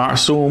 he was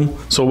ma'soom,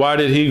 so why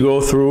did he go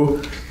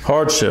through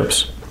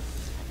hardships?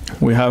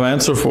 We have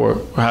answer for it,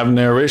 we have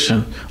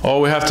narration.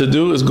 All we have to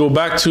do is go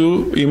back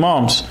to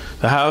Imams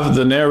that have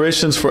the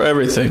narrations for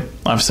everything.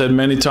 I've said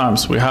many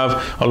times, we have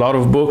a lot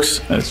of books,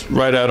 it's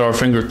right at our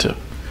fingertip.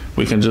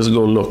 We can just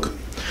go look.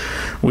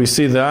 We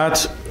see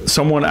that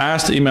someone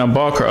asked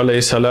Imambargah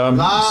alayhi salam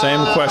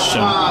same question.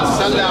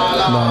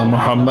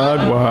 Muhammad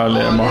wa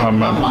ala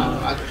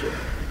Muhammad.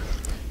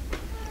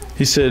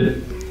 He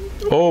said,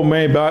 "Oh,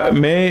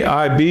 may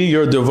I be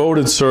your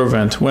devoted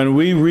servant. When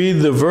we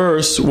read the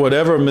verse,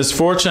 whatever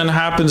misfortune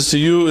happens to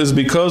you is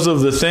because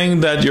of the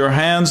thing that your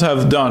hands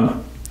have done.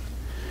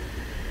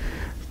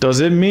 Does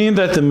it mean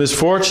that the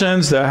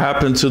misfortunes that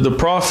happened to the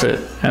Prophet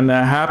and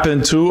that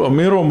happened to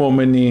Amirul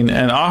Mu'mineen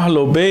and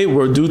Ahlul Bayt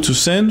were due to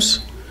sins?"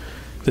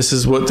 This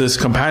is what this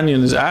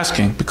companion is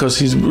asking, because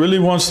he really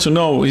wants to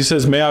know. He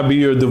says, "May I be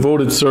your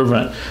devoted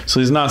servant." So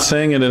he's not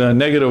saying it in a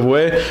negative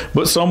way,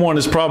 but someone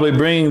is probably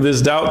bringing this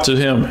doubt to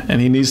him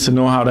and he needs to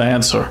know how to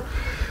answer.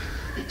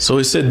 So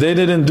he said, they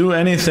didn't do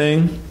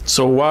anything,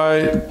 so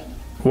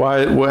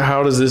how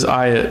does this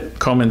ayat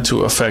come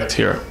into effect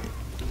here?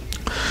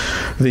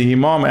 The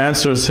Imam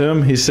answers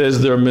him, he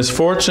says, their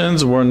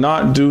misfortunes were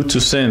not due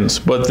to sins,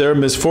 but their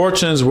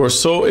misfortunes were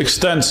so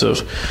extensive,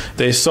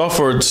 they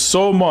suffered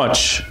so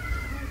much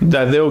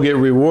that they'll get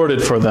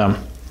rewarded for them.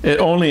 It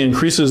only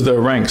increases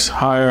their ranks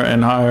higher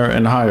and higher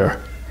and higher.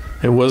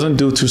 It wasn't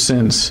due to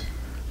sins,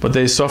 but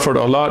they suffered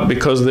a lot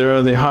because they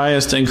are the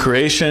highest in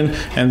creation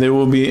and they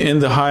will be in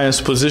the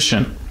highest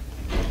position.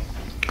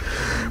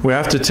 We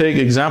have to take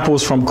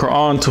examples from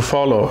Quran to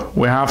follow.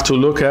 We have to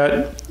look at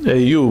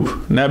Ayub,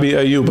 Nabi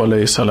Ayub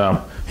alayhi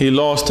salam. He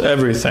lost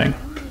everything.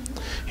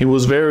 He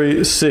was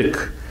very sick.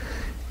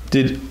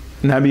 Did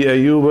Nabi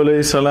Ayub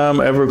alayhi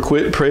salam ever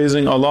quit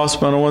praising Allah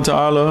subhanahu wa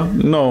ta'ala?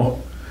 No.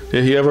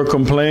 Did he ever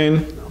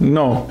complain?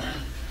 No.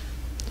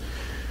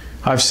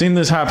 I've seen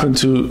this happen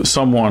to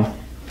someone.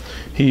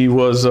 He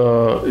was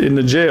in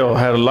the jail,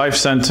 had a life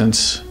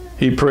sentence.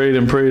 He prayed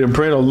and prayed and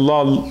prayed.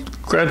 Allah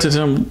granted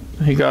him,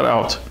 he got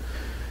out.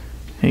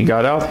 He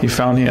got out, he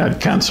found he had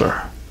cancer.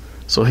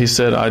 So he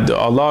said,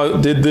 Allah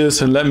did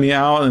this and let me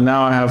out and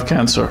now I have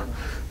cancer.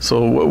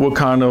 So what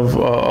kind of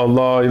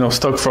Allah,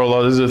 stuck for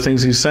Allah, these are the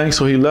things he's saying.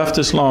 So he left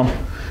Islam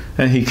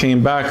and he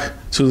came back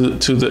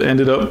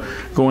ended up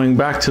going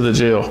back to the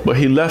jail. But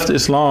he left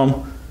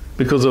Islam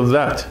because of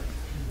that,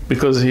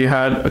 because he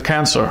had a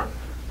cancer.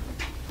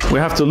 We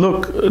have to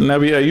look,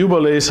 Nabi Ayub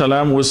alayhi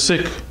salam was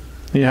sick.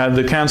 He had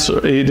the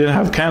cancer, he didn't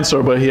have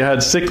cancer, but he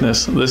had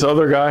sickness. This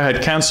other guy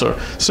had cancer,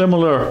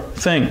 similar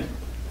thing.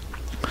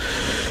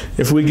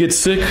 If we get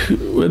sick,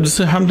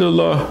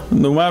 alhamdulillah,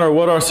 no matter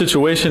what our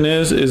situation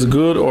is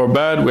good or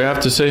bad, we have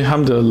to say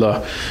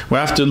alhamdulillah. We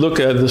have to look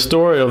at the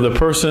story of the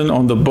person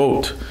on the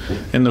boat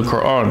in the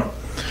Quran.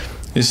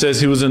 It says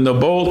he was in the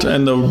boat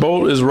and the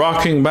boat is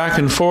rocking back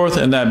and forth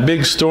and that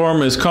big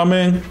storm is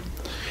coming.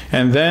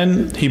 And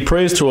then he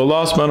prays to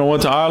Allah subhanahu wa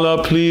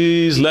ta'ala,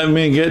 please let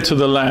me get to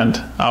the land.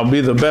 I'll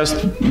be the best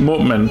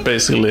mu'min,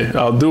 basically.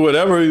 I'll do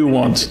whatever you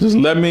want. Just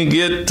let me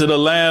get to the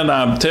land.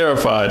 I'm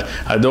terrified.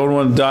 I don't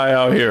want to die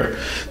out here.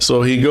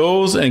 So he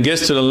goes and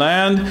gets to the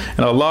land,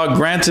 and Allah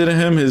granted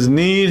him his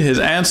need, his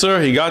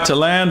answer. He got to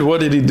land.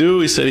 What did he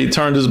do? He said he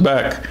turned his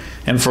back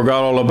and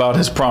forgot all about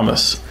his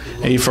promise.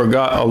 And he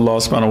forgot Allah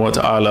subhanahu wa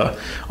ta'ala.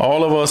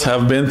 All of us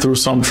have been through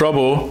some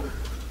trouble.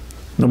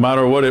 No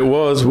matter what it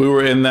was, we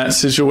were in that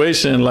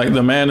situation like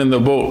the man in the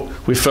boat.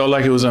 We felt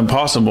like it was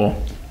impossible.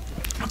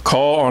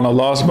 Call on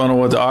Allah subhanahu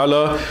wa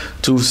ta'ala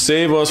to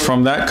save us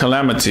from that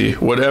calamity,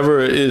 whatever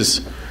it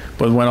is.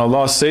 But when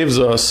Allah saves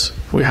us,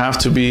 we have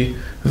to be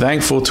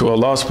thankful to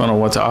Allah subhanahu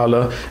wa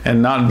ta'ala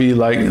and not be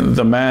like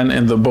the man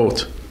in the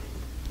boat.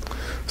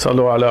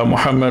 Sallu ala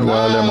Muhammad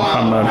wa ala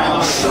Muhammad.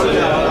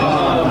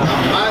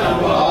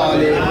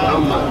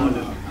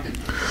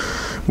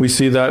 We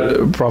see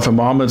that Prophet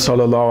Muhammad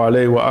sallallahu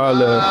alayhi wa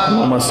ala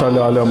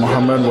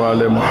Muhammad wa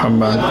ala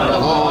Muhammad.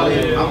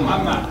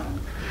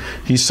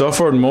 He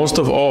suffered most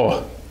of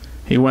all.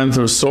 He went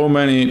through so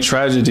many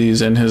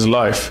tragedies in his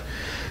life.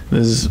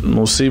 This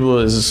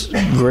musibah is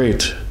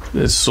great.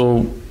 It's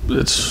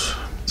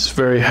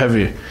very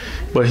heavy.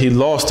 But he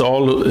lost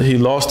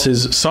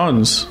his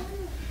sons.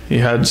 He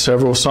had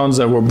several sons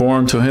that were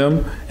born to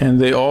him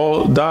and they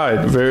all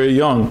died very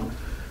young.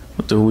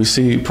 Do we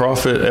see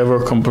Prophet ever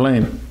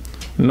complain?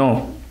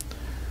 No.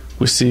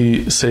 We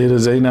see Sayyida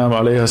Zainab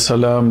alayhi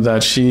salam,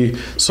 that she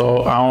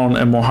saw Aun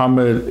and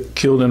Muhammad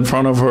killed in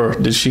front of her.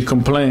 Did she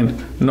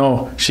complain?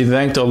 No. She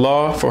thanked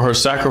Allah for her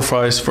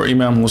sacrifice for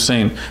Imam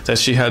Hussein, that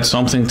she had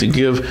something to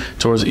give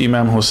towards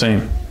Imam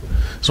Hussein.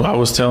 So I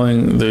was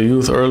telling the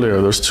youth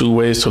earlier, there's two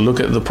ways to look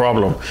at the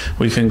problem.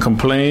 We can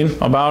complain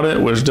about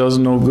it, which does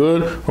no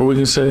good, or we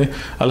can say,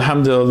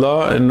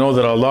 Alhamdulillah, and know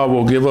that Allah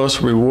will give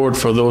us reward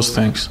for those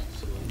things.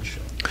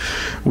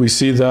 We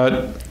see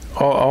that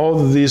all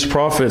of these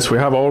prophets, we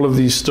have all of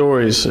these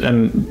stories,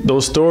 and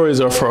those stories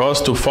are for us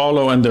to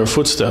follow in their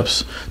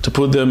footsteps, to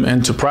put them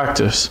into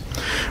practice.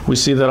 We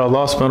see that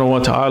Allah subhanahu wa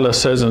ta'ala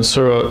says in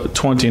Surah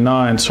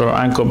 29, Surah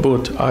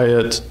Ankabut,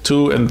 ayat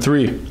 2 and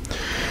 3,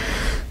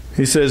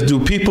 He says, do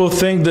people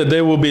think that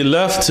they will be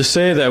left to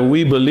say that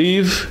we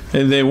believe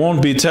and they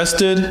won't be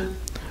tested?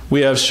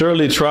 We have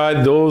surely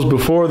tried those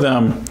before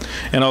them,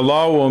 and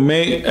Allah will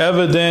make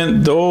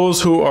evident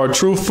those who are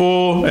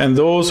truthful and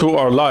those who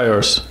are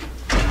liars.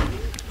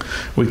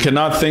 We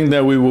cannot think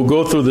that we will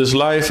go through this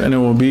life and it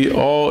will be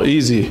all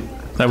easy,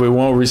 that we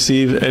won't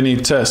receive any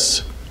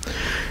tests.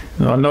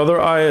 Another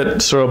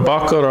ayat, Surah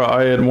Baqarah,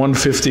 ayat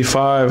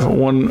 155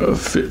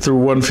 through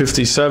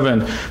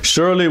 157.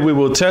 Surely we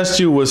will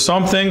test you with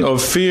something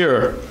of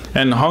fear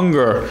and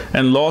hunger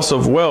and loss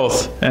of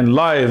wealth and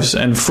lives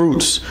and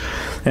fruits,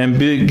 and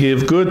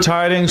give good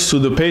tidings to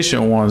the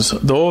patient ones.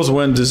 Those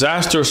when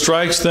disaster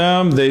strikes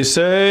them, they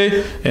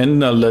say,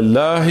 Inna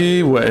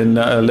lillahi wa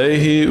inna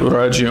alayhi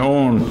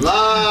raji'un.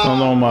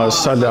 Allahumma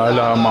salli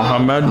ala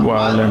Muhammad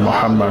wa ala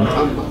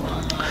Muhammad.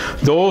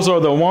 Those are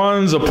the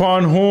ones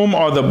upon whom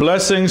are the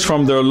blessings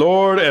from their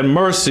Lord and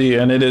mercy,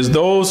 and it is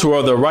those who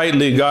are the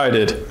rightly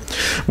guided.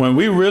 When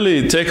we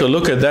really take a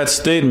look at that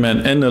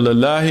statement, Inna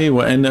lillahi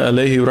wa inna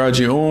alayhi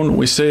raji'un,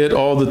 we say it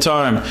all the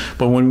time.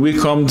 But when we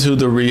come to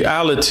the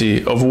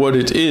reality of what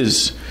it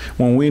is,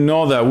 when we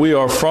know that we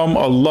are from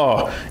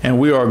Allah and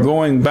we are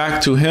going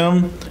back to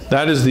Him,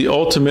 that is the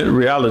ultimate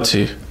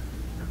reality.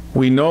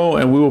 We know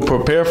and we will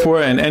prepare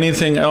for it, and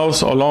anything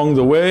else along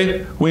the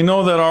way, we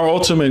know that our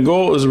ultimate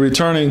goal is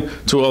returning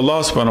to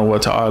Allah subhanahu wa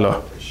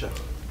ta'ala.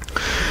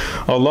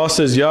 Allah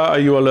says, Ya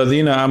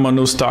ayyuhalladhina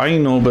amanu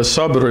sta'inu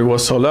bis-sabri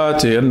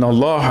was-salati inna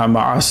Allaha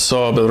ma'as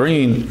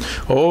sabirin.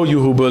 O you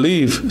who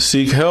believe,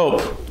 seek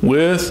help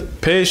with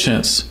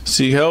patience,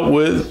 seek help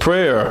with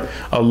prayer.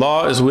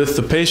 Allah is with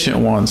the patient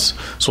ones.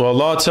 So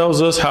Allah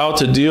tells us how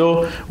to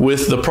deal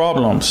with the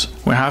problems.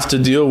 We have to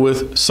deal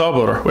with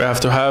sabr. We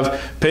have to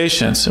have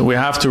patience. We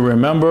have to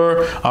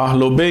remember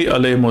Ahlul Bayt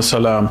alayhimus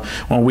salam.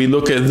 When we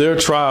look at their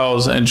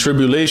trials and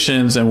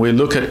tribulations, and we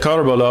look at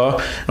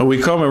Karbala, and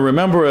we come and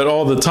remember it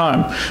all the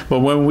time. But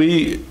when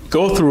we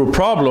go through a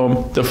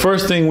problem, the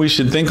first thing we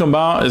should think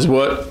about is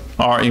what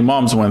our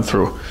Imams went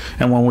through.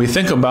 And when we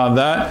think about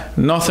that,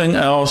 nothing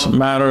else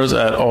matters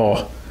at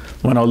all.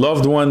 When a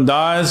loved one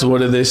dies, what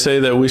did they say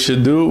that we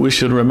should do? We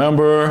should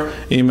remember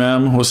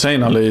Imam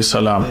Hussein alayhi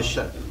salam.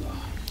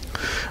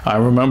 I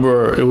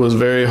remember it was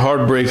very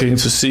heartbreaking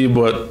to see,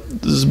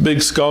 but this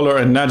big scholar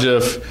in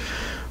Najaf,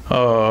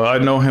 I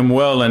know him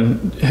well,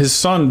 and his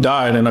son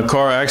died in a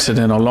car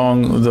accident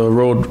along the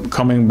road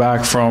coming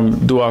back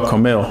from Dua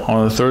Kamil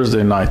on a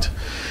Thursday night.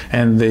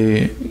 And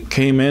they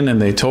came in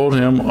and they told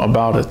him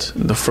about it.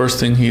 The first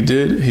thing he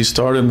did, he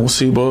started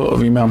musibah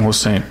of Imam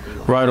Hussein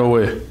right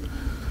away.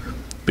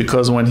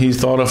 Because when he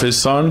thought of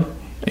his son,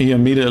 he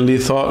immediately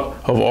thought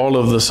of all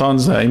of the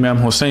sons that Imam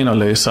Hussein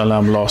alayhi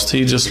salam lost.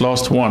 He just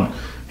lost one.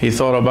 He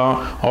thought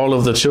about all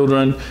of the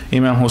children,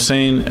 Imam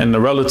Hussein, and the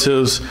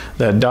relatives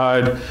that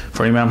died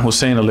for Imam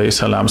Hussein alayhi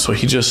salam. So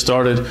he just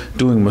started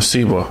doing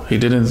musibah. He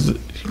didn't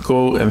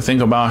go and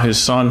think about his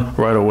son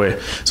right away.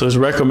 So it's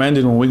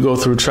recommended when we go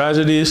through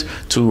tragedies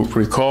to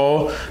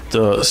recall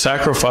the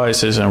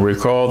sacrifices and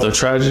recall the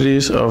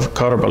tragedies of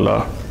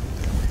Karbala.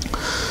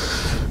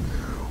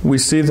 We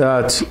see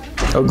that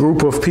a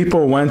group of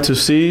people went to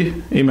see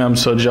Imam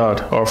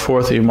Sajjad, our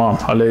fourth Imam,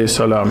 alayhi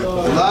salam.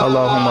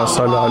 Allahumma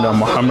salli ala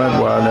Muhammad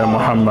wa ala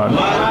Muhammad.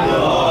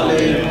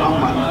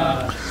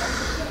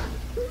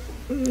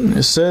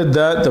 It said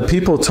that the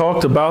people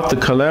talked about the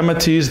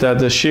calamities that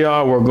the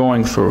Shia were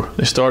going through.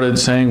 They started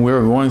saying, we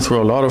were going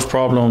through a lot of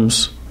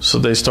problems. So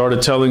they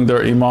started telling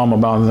their Imam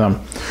about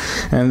them.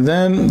 And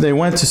then they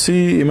went to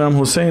see Imam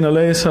Hussein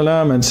alayhi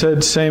salam and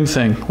said same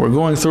thing. We're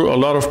going through a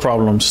lot of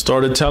problems.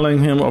 Started telling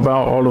him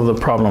about all of the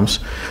problems.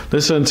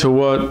 Listen to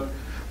what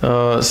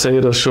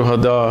Sayyid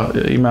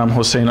al-Shuhada, Imam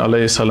Hussein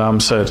alayhi salam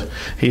said.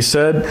 He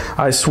said,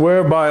 I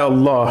swear by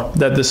Allah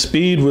that the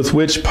speed with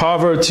which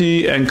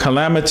poverty and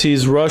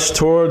calamities rush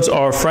towards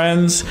our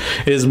friends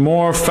is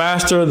more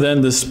faster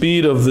than the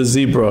speed of the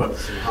zebra,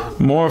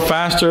 more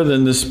faster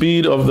than the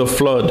speed of the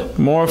flood,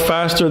 more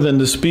faster than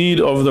the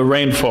speed of the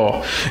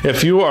rainfall.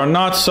 If you are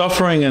not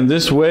suffering in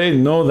this way,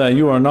 know that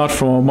you are not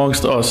from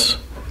amongst us.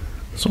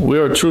 So we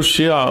are true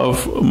Shia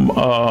of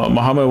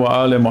Muhammad wa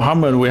Ali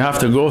Muhammad. We have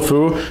to go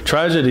through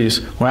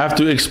tragedies. We have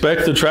to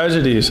expect the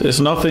tragedies. It's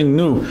nothing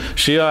new.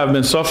 Shia have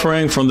been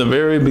suffering from the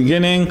very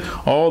beginning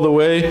all the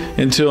way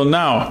until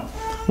now.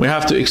 We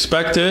have to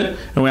expect it,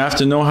 and we have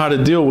to know how to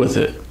deal with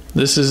it.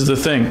 This is the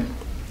thing.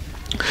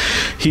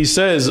 He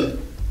says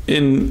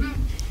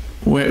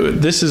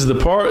this is the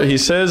part, he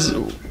says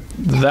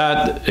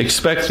that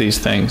expect these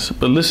things.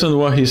 But listen to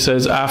what he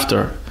says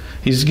after.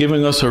 He's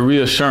giving us a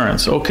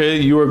reassurance. Okay,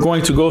 you are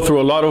going to go through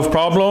a lot of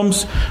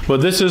problems, but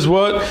this is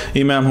what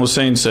Imam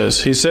Hussein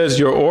says. He says,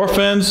 your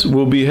orphans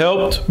will be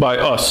helped by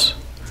us.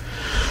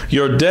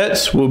 Your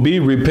debts will be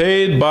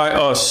repaid by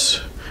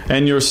us.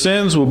 And your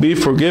sins will be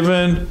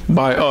forgiven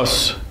by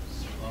us.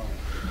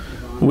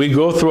 We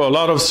go through a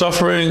lot of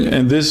suffering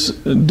in this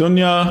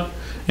dunya,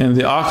 in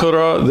the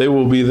akhirah, they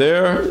will be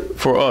there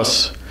for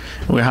us.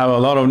 We have a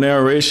lot of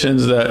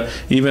narrations that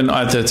even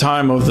at the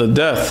time of the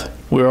death,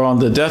 we're on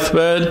the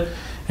deathbed,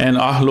 and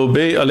Ahlul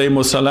Bayt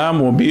alayhimus salam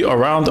will be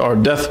around our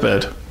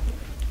deathbed.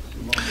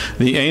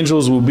 The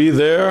angels will be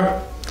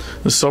there.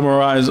 To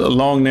summarize a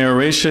long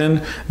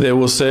narration, they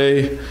will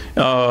say,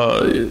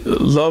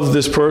 love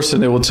this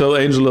person. They will tell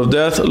angel of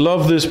death,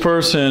 love this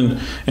person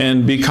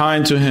and be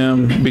kind to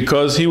him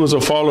because he was a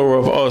follower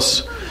of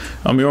us.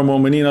 Amir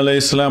al-Mu'mineen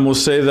alayhi salam will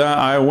say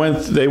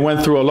that they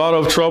went through a lot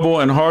of trouble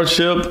and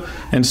hardship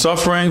and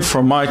suffering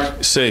for my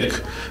sake.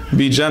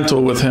 Be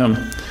gentle with him.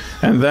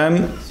 And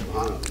then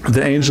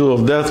the angel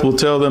of death will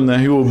tell them that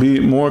he will be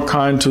more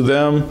kind to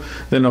them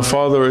than a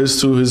father is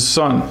to his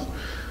son.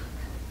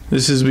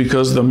 This is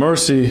because the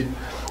mercy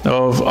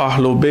of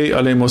Ahlul Bayt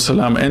alayhimus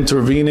salam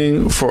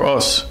intervening for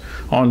us.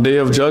 On Day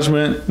of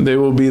Judgment, they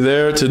will be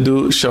there to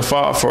do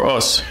shafa' for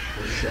us.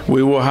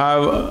 We will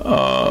have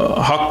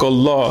haqq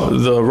Allah,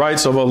 the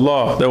rights of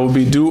Allah that will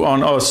be due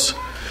on us.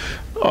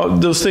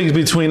 Those things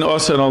between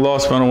us and Allah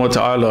subhanahu wa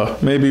ta'ala.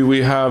 Maybe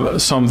we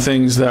have some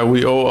things that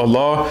we owe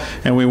Allah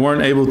and we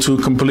weren't able to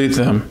complete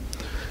them.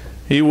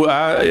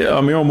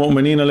 Amir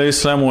al-Mu'mineen alayhi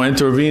salam will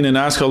intervene and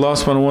ask Allah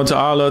subhanahu wa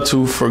ta'ala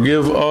to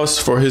forgive us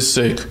for his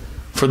sake,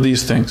 for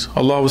these things.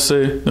 Allah will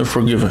say they're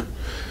forgiven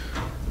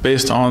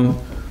based on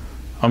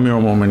Amir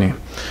al-Mu'mineen.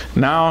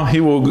 Now we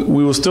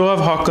will still have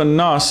haqq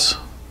an-nas.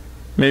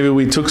 Maybe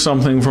we took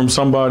something from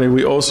somebody,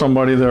 we owe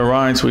somebody their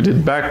rights, we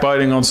did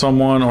backbiting on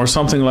someone or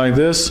something like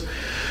this.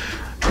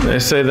 They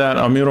say that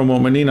Amir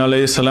al-Mu'mineen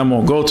alayhi salam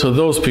will go to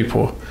those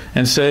people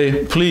and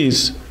say,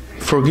 please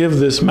forgive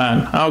this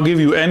man. I'll give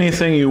you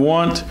anything you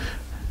want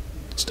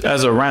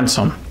as a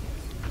ransom.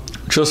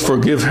 Just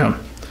forgive him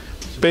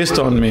based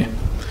on me.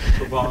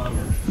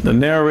 The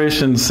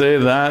narrations say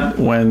that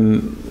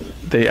when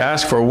they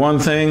ask for one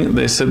thing,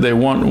 they said they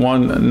want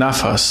one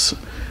nafas,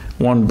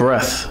 one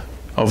breath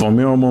of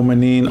Amir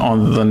al-Mu'mineen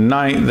on the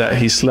night that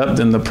he slept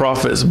in the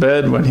Prophet's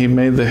bed when he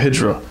made the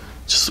hijrah.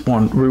 Just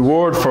one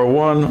reward for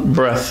one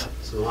breath.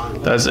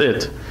 That's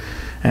it.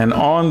 And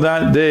on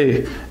that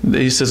day,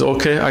 he says,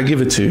 okay, I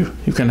give it to you.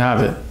 You can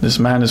have it. This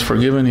man is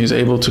forgiven. He's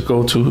able to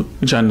go to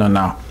Jannah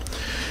now.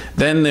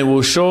 Then they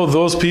will show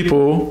those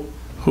people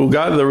who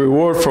got the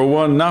reward for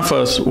one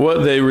nafas,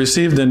 what they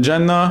received in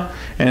Jannah,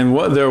 and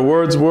what their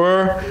words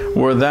were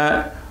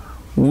that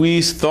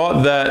we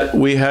thought that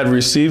we had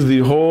received the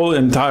whole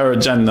entire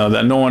Jannah,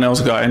 that no one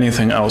else got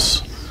anything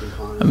else.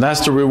 And that's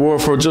the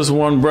reward for just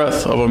one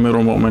breath of Amir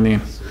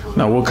al-Mu'mineen.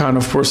 Now what kind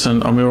of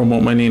person Amir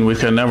al-Mu'mineen? We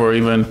can never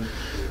even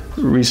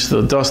reach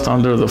the dust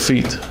under the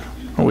feet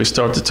when we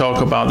start to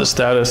talk about the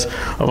status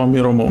of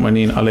Amir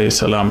al-Mu'mineen alayhi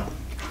salam.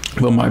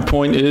 But my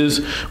point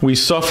is, we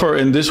suffer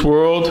in this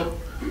world,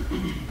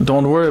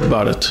 don't worry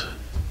about it.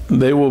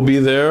 They will be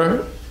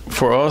there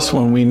for us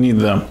when we need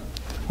them.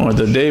 Or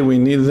the day we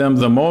need them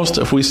the most,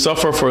 if we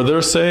suffer for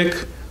their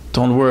sake,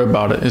 don't worry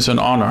about it. It's an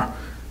honor.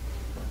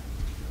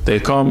 They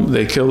come,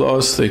 they kill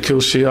us, they kill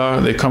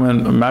Shia, they come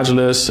in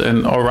Majlis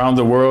and around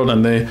the world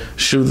and they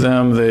shoot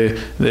them, they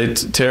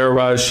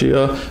terrorize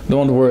Shia.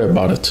 Don't worry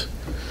about it.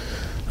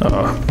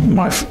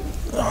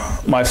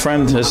 My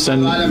friend has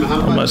sent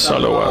Allahumma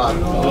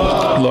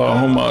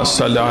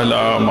salli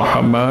ala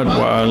Muhammad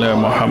wa ala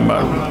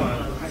Muhammad.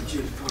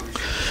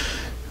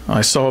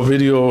 I saw a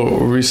video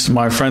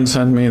my friend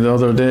sent me the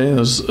other day.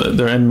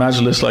 They're in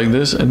Majlis like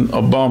this and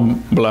a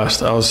bomb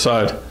blast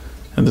outside.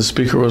 And the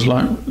speaker was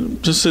like,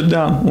 just sit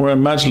down. We're in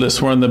Majlis.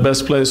 We're in the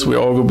best place. We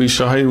all will be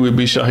shaheed. We'll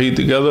be shaheed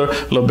together.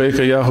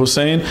 Labbaika ya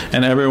Hussein.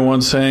 And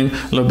everyone's saying,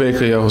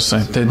 Labbaika ya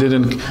Hussein. They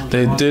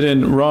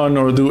didn't run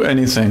or do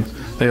anything.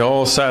 They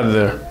all sat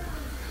there.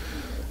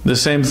 The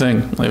same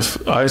thing.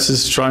 If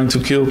ISIS is trying to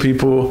kill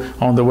people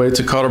on the way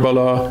to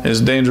Karbala, it's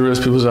dangerous.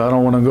 People say, I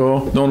don't want to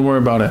go. Don't worry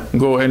about it.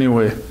 Go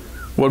anyway.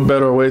 What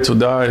better way to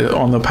die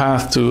on the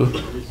path to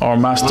our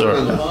master,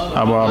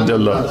 Abu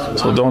Abdullah?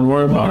 So don't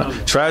worry about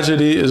it.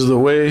 Tragedy is the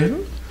way,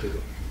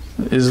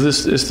 is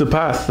the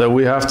path that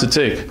we have to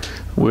take.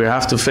 We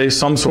have to face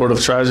some sort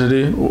of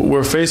tragedy.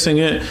 We're facing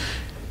it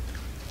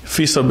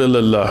fi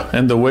sabilillah,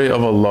 in the way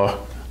of Allah.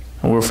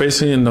 And we're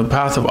facing it in the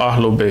path of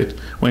Ahlul Bayt.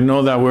 We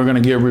know that we're going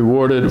to get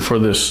rewarded for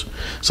this.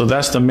 So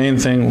that's the main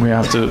thing we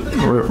have to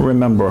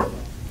remember.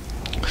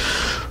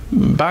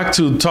 Back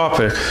to the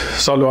topic.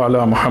 Sallu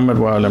ala Muhammad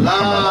wa ala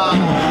Muhammad.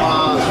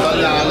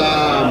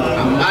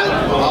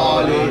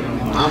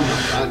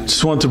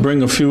 Just want to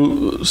bring a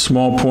few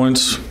small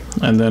points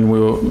and then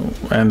we'll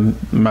end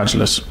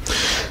Majlis.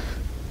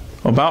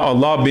 about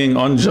Allah being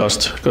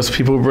unjust, because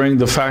people bring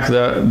the fact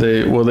that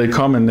they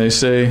come and they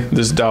say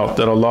this doubt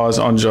that Allah is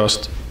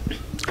unjust.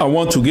 I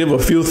want to give a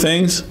few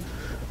things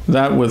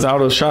that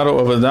without a shadow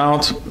of a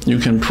doubt you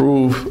can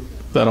prove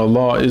that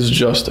Allah is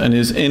just and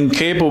is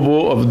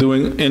incapable of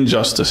doing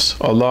injustice.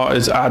 Allah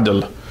is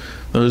adl.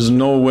 There is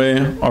no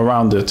way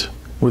around it.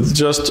 With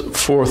just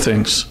 4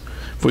 things.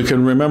 If we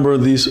can remember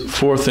these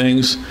 4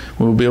 things,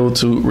 we'll be able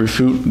to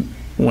refute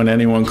when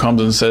anyone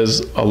comes and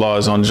says Allah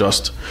is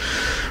unjust.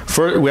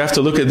 First, we have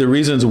to look at the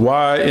reasons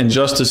why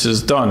injustice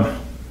is done.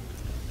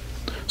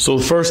 So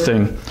first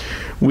thing,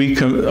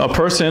 a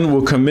person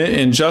will commit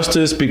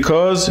injustice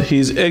because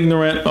he's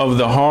ignorant of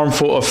the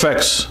harmful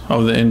effects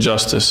of the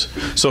injustice.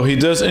 So he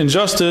does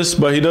injustice,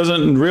 but he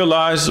doesn't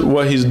realize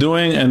what he's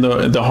doing and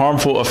the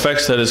harmful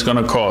effects that it's going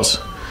to cause.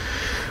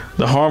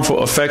 The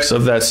harmful effects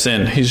of that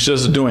sin. He's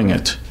just doing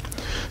it.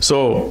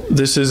 So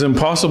this is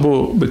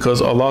impossible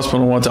because Allah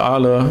subhanahu wa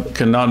ta'ala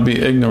cannot be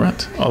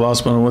ignorant. Allah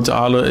subhanahu wa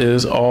ta'ala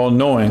is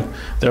all-knowing.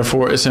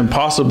 Therefore, it's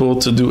impossible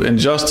to do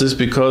injustice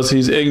because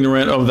he's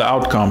ignorant of the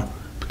outcome,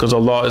 because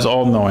Allah is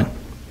all-knowing.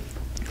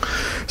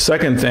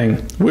 Second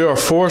thing, we are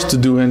forced to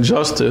do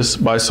injustice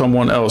by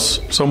someone else.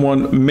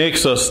 Someone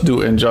makes us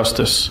do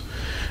injustice.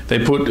 They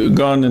put a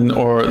gun in,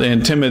 or they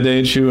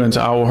intimidate you and say,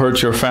 I will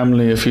hurt your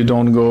family if you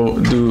don't go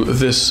do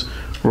this,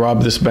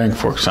 rob this bank,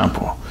 for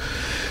example.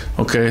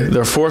 Okay,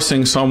 they're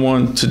forcing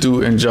someone to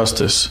do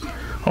injustice.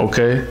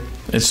 Okay,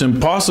 it's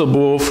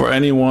impossible for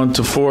anyone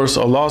to force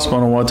Allah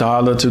subhanahu wa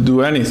ta'ala to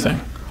do anything.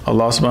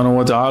 Allah subhanahu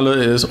wa ta'ala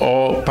is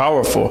all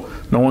powerful.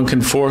 No one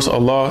can force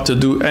Allah to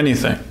do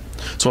anything.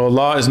 So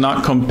Allah is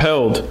not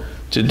compelled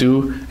to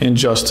do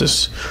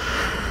injustice.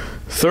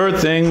 Third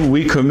thing,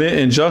 we commit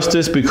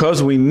injustice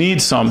because we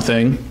need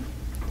something.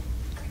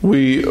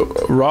 We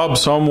rob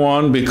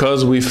someone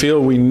because we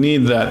feel we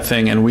need that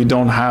thing and we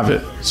don't have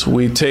it. So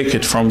we take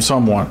it from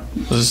someone.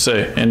 Let's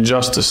say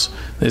injustice.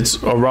 It's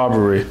a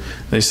robbery.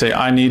 They say,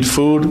 I need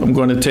food. I'm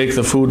going to take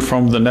the food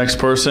from the next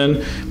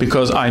person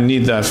because I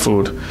need that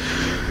food.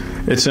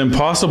 It's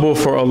impossible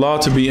for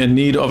Allah to be in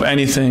need of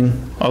anything.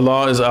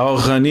 Allah is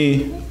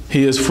al-Ghani.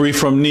 He is free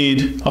from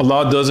need.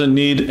 Allah doesn't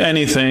need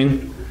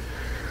anything.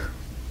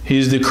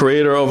 He's the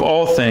creator of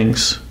all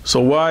things. So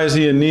why is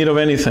He in need of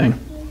anything?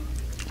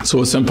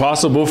 So it's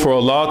impossible for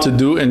Allah to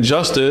do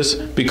injustice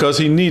because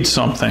He needs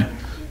something.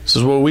 This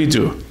is what we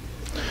do.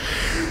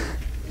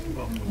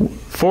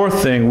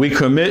 Fourth thing, we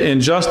commit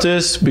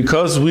injustice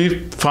because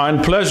we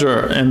find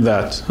pleasure in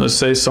that. Let's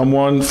say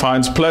someone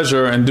finds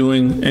pleasure in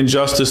doing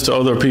injustice to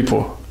other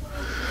people.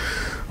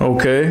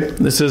 Okay,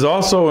 this is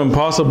also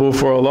impossible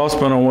for Allah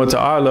subhanahu wa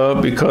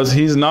ta'ala because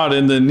He's not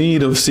in the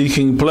need of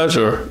seeking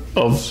pleasure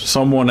of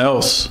someone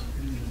else.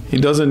 He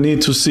doesn't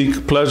need to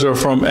seek pleasure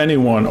from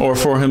anyone or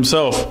for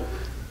Himself.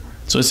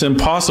 So it's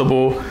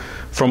impossible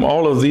from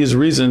all of these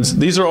reasons.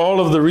 These are all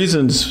of the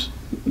reasons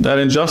that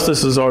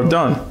injustices are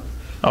done.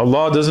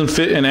 Allah doesn't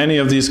fit in any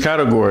of these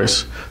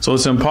categories. So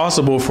it's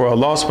impossible for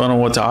Allah subhanahu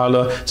wa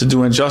ta'ala to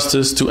do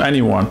injustice to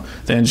anyone.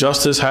 The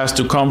injustice has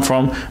to come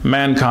from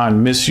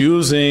mankind,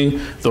 misusing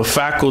the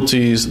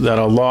faculties that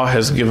Allah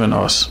has given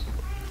us.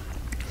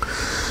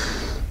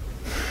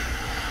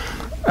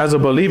 As a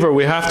believer,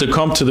 we have to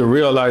come to the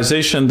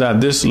realization that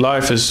this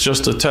life is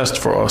just a test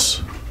for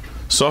us.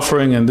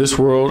 Suffering in this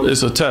world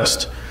is a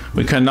test.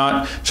 We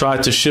cannot try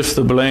to shift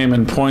the blame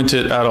and point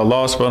it at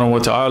Allah subhanahu wa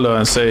ta'ala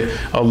and say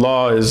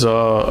Allah is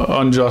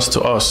unjust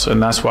to us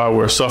and that's why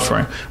we're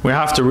suffering. We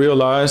have to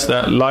realize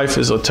that life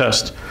is a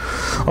test.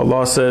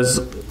 Allah says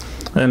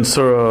in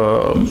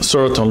Surah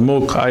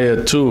Al-Mulk,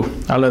 Ayat 2,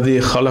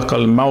 الَّذِي خَلَقَ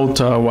الْمَوْتَ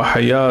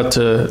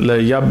وَحَيَاةَ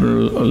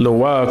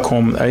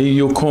لَيَبْلُوَاكُمْ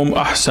أَيُّكُمْ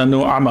أَحْسَنُ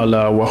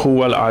عَمَلًا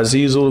وَهُوَ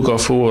الْعَزِيزُ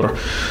الْغَفُورُ.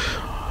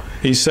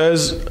 He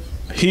says,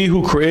 He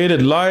who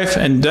created life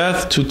and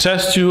death to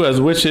test you as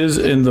which is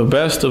in the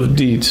best of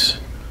deeds.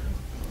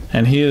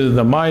 And He is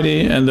the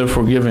mighty and the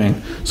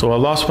forgiving. So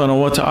Allah subhanahu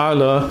wa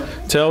ta'ala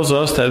tells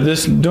us that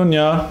this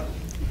dunya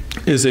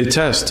is a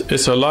test.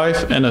 It's a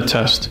life and a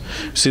test.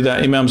 See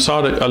that Imam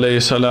Sadiq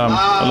alayhi salam,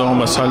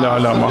 Allahumma salli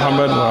ala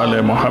Muhammad wa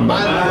ala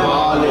Muhammad.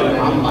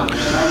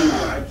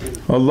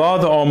 Allah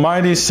the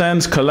Almighty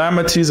sends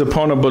calamities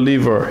upon a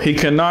believer. He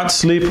cannot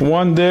sleep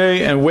one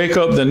day and wake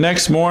up the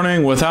next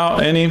morning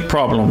without any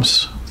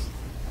problems.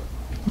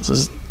 This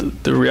is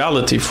the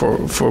reality for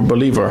a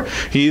believer.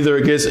 He either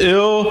gets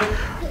ill,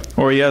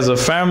 or he has a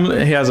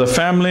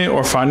family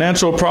or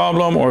financial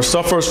problem, or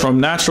suffers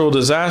from natural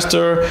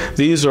disaster.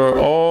 These are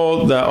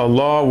all that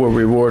Allah will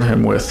reward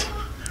him with.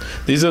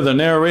 These are the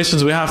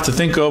narrations we have to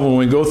think of when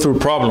we go through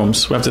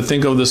problems. We have to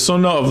think of the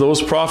sunnah of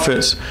those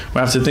prophets.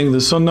 We have to think of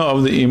the sunnah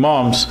of the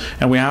imams.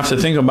 And we have to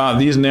think about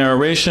these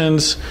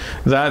narrations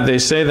that they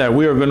say that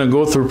we are going to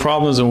go through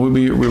problems and we'll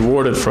be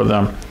rewarded for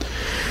them.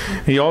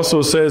 He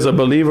also says a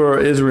believer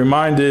is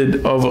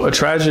reminded of a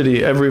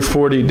tragedy every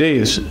 40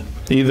 days,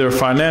 either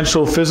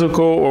financial,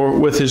 physical, or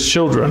with his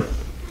children.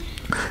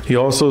 He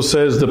also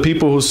says the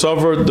people who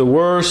suffered the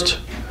worst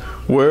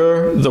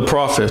were the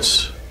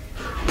prophets.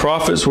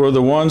 Prophets were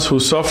the ones who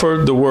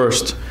suffered the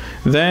worst.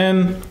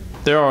 Then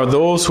there are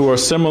those who are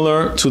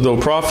similar to the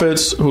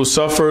prophets who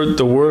suffered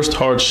the worst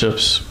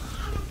hardships.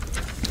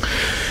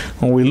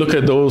 When we look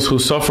at those who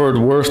suffered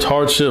worst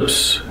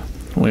hardships,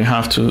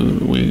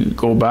 we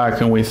go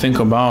back and we think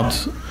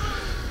about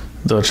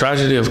the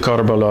tragedy of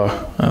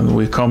Karbala, and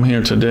we come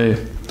here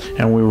today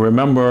and we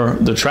remember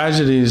the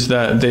tragedies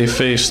that they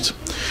faced.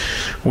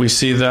 We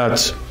see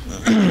that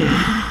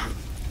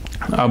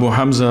Abu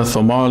Hamza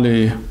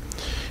Thumali,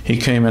 he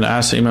came and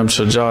asked Imam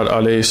Sajjad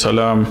alayhi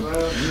salam,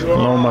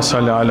 Allahumma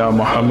salli ala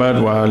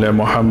Muhammad wa ala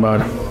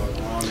Muhammad.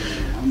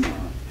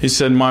 He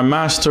said, my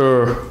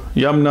master,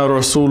 Yamna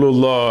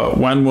Rasulullah,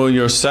 when will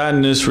your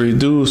sadness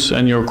reduce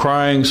and your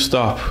crying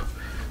stop?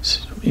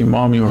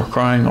 Imam, you are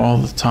crying all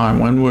the time.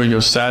 When will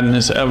your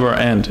sadness ever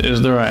end?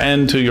 Is there an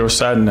end to your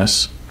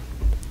sadness?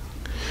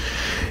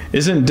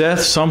 Isn't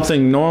death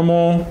something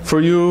normal for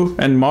you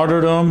and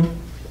martyrdom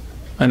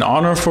an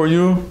honor for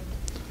you?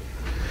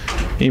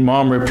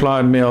 Imam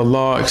replied, may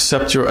Allah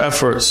accept your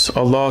efforts.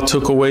 Allah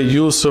took away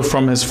Yusuf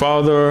from his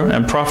father,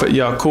 and Prophet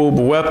Yaqub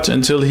wept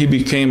until he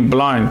became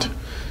blind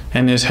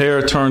and his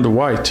hair turned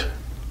white.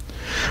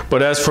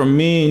 But as for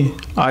me,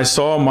 I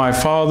saw my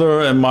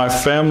father and my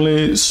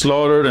family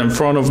slaughtered in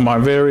front of my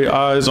very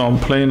eyes on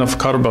plain of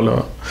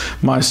Karbala.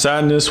 My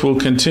sadness will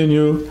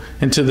continue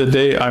into the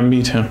day I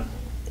meet him.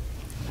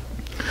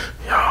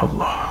 Ya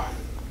Allah.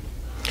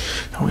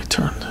 Now we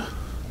turn.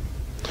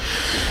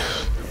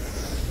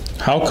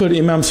 How could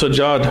Imam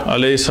Sajjad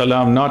alayhi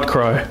salam not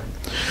cry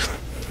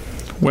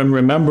when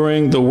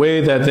remembering the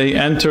way that they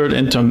entered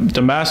into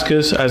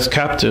Damascus as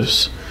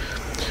captives?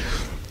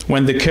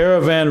 When the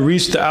caravan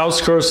reached the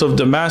outskirts of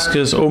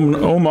Damascus,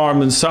 Umar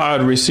bin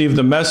Sa'ad received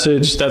the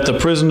message that the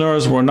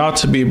prisoners were not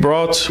to be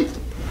brought.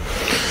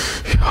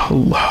 Ya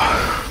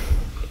Allah.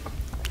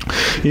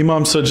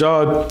 Imam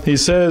Sajjad, he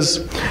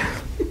says,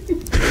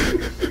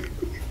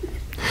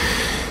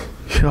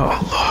 Ya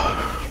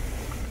Allah.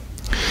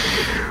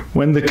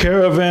 When the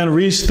caravan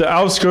reached the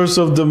outskirts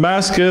of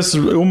Damascus,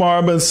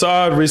 Umar bin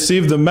Sa'ad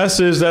received the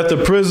message that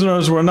the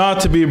prisoners were not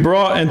to be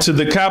brought into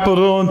the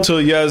capital until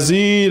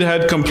Yazid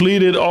had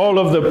completed all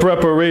of the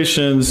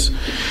preparations.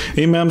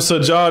 Imam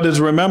Sajjad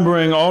is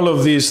remembering all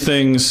of these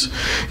things.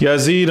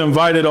 Yazid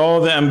invited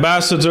all the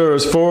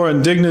ambassadors,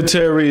 foreign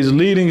dignitaries,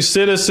 leading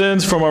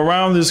citizens from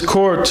around his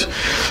court.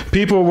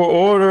 People were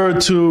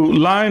ordered to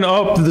line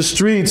up the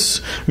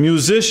streets.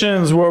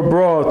 Musicians were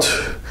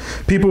brought.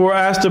 People were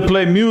asked to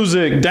play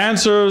music.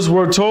 Dancers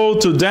were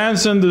told to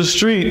dance in the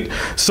street.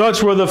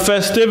 Such were the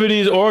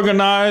festivities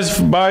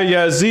organized by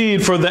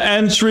Yazid for the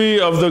entry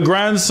of the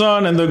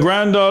grandson and the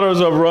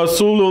granddaughters of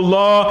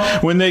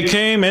Rasulullah when they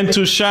came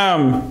into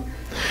Sham.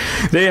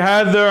 They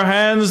had their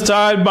hands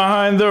tied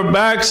behind their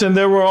backs and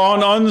they were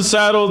on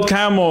unsaddled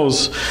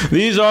camels.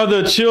 These are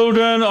the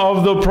children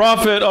of the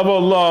Prophet of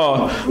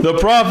Allah, the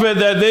Prophet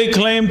that they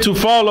claim to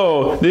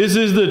follow. This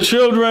is the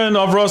children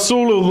of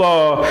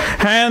Rasulullah,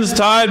 hands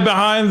tied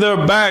behind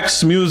their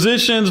backs,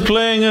 musicians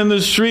playing in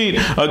the street.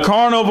 A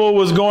carnival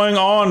was going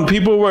on.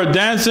 People were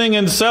dancing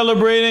and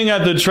celebrating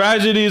at the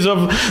tragedies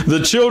of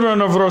the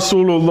children of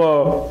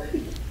Rasulullah.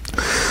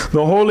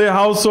 The holy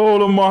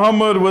household of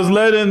Muhammad was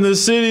led in the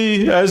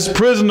city as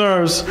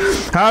prisoners.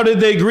 How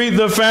did they greet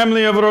the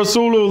family of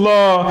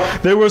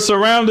Rasulullah? They were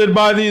surrounded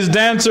by these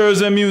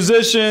dancers and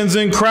musicians,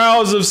 and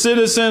crowds of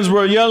citizens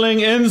were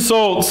yelling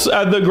insults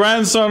at the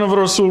grandson of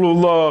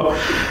Rasulullah.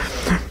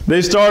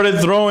 They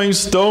started throwing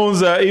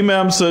stones at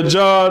Imam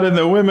Sajjad and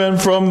the women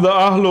from the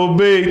Ahlul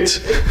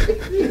Bayt.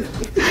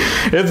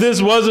 If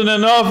this wasn't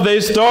enough, they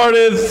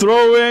started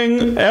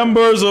throwing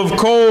embers of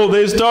coal.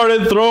 They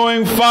started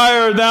throwing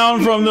fire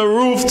down from the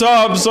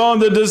rooftops on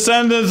the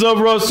descendants of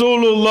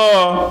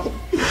Rasulullah.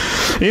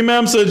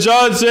 Imam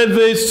Sajjad said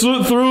they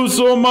threw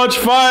so much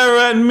fire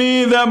at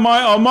me that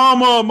my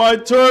amama, my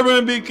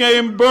turban,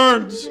 became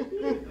burnt.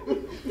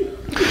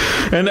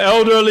 An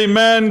elderly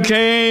man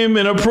came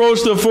and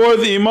approached the fourth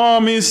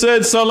Imam. He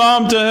said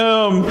salam to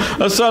him.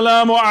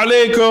 Assalamu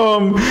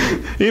alaikum.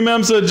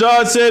 Imam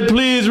Sajjad said,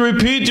 please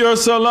repeat your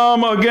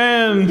salam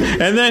again.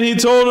 And then he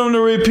told him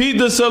to repeat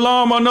the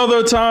salam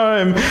another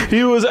time.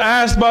 He was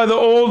asked by the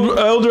old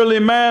elderly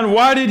man,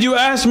 why did you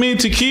ask me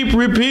to keep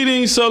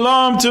repeating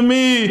salam to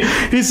me?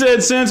 He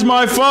said, since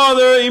my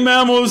father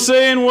Imam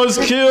Hussein was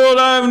killed,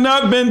 I have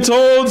not been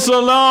told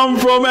salam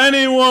from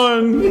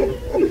anyone.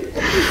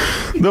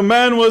 The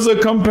man was a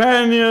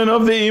companion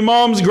of the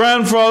Imam's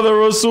grandfather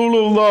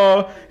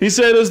Rasulullah. He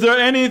said, is there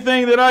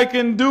anything that I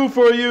can do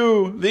for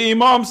you? The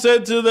Imam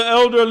said to the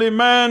elderly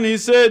man, he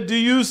said, do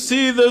you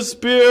see the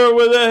spear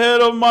with the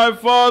head of my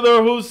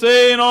father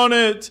Hussein on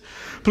it?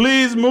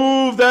 Please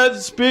move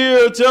that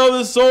spear. Tell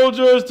the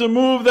soldiers to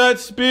move that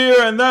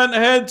spear and that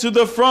head to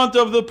the front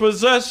of the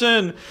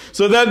procession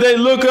so that they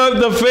look at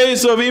the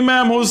face of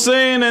Imam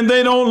Hussein and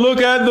they don't look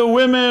at the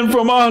women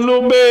from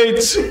Ahlul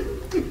Bayt.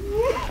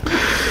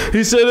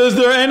 He said, is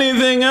there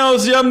anything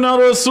else, Yabna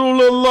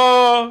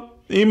Rasulullah?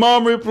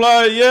 Imam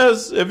replied,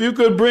 yes, if you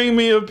could bring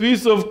me a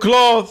piece of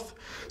cloth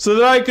so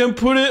that I can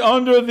put it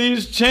under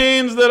these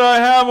chains that I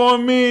have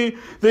on me.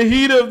 The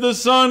heat of the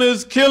sun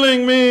is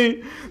killing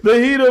me.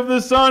 The heat of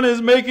the sun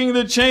is making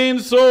the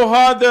chains so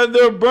hot that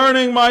they're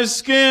burning my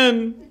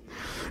skin.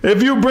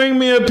 If you bring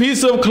me a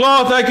piece of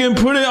cloth, I can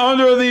put it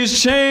under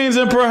these chains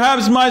and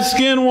perhaps my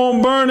skin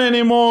won't burn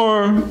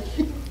anymore.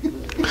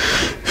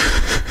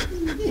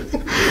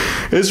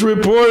 It's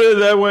reported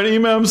that when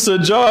Imam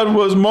Sajjad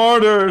was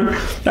martyred,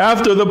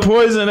 after the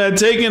poison had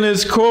taken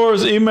its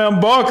course,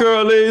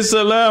 Imambargah alayhi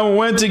salam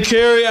went to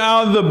carry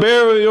out the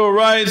burial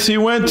rites. He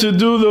went to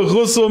do the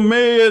ghusl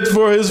mayyit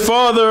for his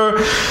father.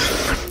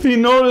 He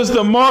noticed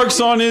the marks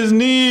on his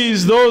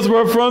knees. Those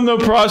were from the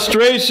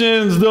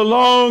prostrations, the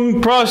long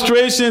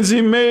prostrations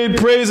he made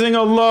praising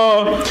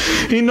Allah.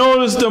 He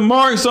noticed the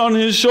marks on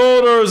his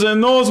shoulders,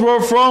 and those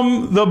were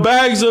from the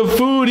bags of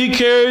food he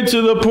carried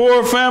to the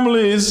poor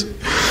families.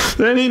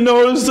 Then he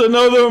noticed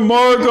another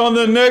mark on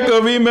the neck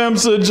of Imam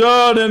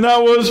Sajjad, and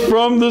that was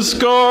from the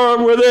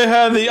scar where they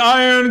had the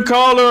iron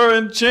collar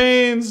and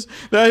chains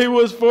that he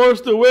was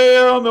forced to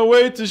wear on the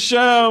way to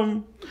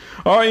Sham.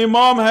 Our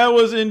Imam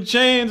was in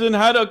chains and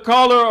had a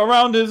collar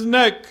around his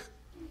neck.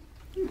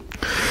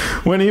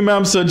 When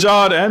Imam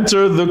Sajjad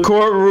entered the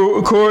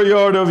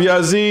courtyard of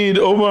Yazid,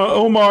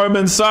 Umar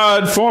ibn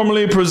Sa'd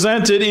formally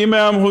presented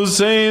Imam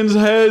Hussein's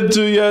head to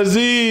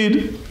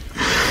Yazid.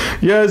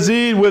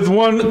 Yazid, with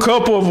one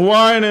cup of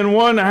wine in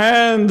one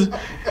hand,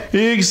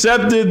 he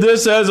accepted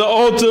this as an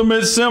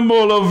ultimate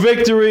symbol of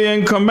victory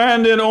and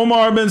commanded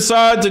Umar bin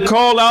Sa'd to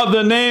call out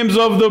the names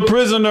of the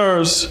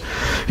prisoners.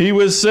 He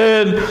was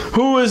said,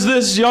 "Who is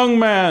this young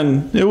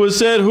man?" It was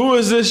said, "Who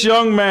is this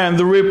young man?"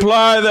 The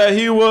reply that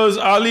he was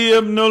Ali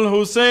ibn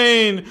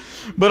al-Hussein.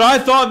 But I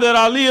thought that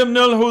Ali ibn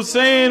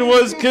al-Hussein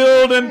was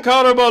killed in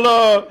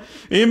Karbala.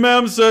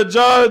 Imam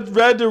Sajjad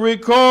had to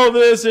recall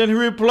this, and he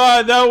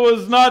replied, "That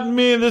was not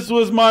me, this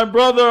was my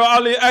brother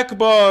Ali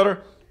Akbar."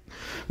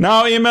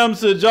 Now Imam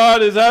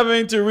Sajjad is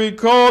having to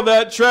recall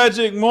that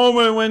tragic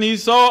moment when he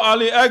saw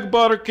Ali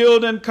Akbar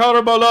killed in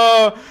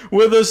Karbala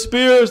with a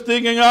spear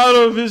sticking out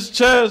of his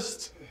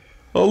chest.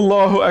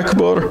 Allahu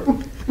Akbar.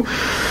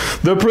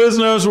 The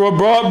prisoners were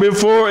brought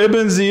before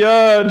Ibn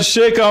Ziyad.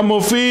 Sheikh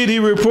al-Mufid, he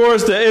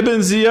reports that Ibn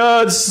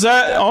Ziyad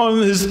sat on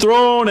his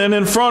throne, and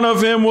in front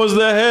of him was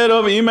the head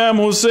of Imam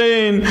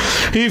Hussein.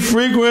 He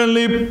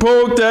frequently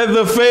poked at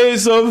the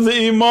face of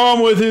the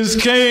Imam with his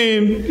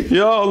cane.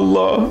 Ya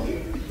Allah.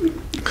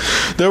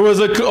 There was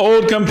an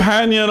old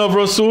companion of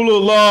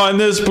Rasulullah in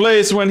this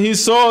place. When he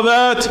saw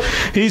that,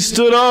 he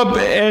stood up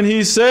and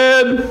he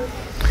said,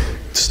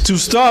 to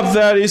stop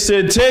that, he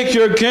said, "Take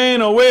your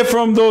cane away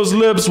from those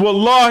lips.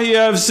 Wallahi,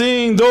 I have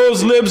seen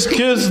those lips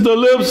kiss the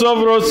lips of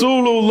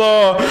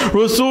Rasulullah.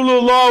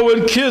 Rasulullah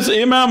would kiss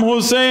Imam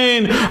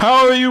Hussein.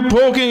 How are you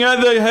poking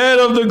at the head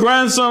of the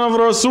grandson of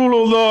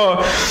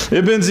Rasulullah?"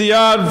 Ibn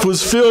Ziyad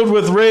was filled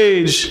with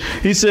rage.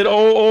 He said,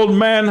 "Oh old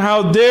man,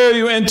 how dare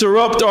you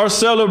interrupt our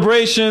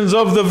celebrations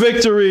of the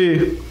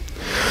victory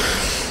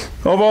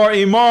of our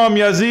Imam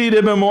Yazid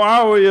ibn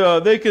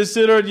Muawiyah." They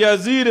considered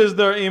Yazid as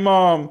their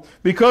Imam.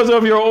 "Because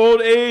of your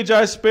old age,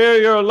 I spare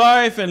your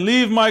life and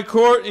leave my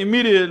court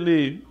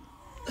immediately."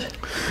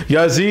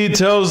 Yazid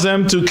tells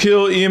them to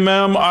kill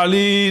Imam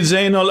Ali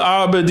Zain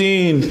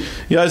al-Abidin.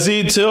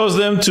 Yazid tells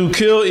them to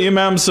kill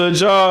Imam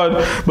Sajjad.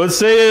 But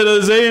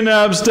Sayyida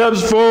Zainab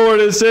steps forward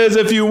and says,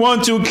 "If you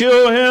want to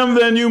kill him,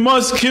 then you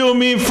must kill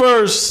me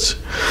first."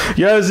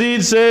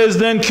 Yazid says,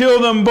 "Then kill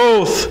them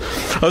both."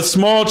 A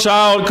small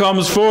child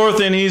comes forth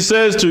and he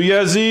says to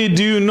Yazid,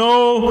 "Do you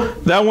know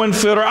that when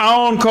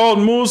Fir'aun called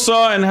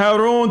Musa and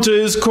Harun to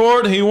his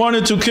court, he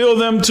wanted to kill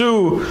them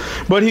too,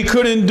 but he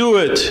couldn't do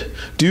it?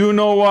 Do you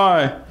know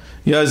why?"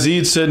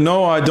 Yazid said,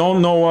 "No, I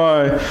don't know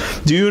why."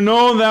 "Do you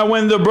know that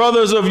when the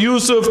brothers of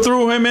Yusuf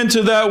threw him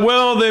into that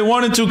well, they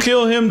wanted to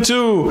kill him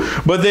too,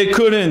 but they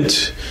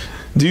couldn't?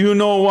 Do you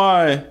know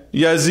why?"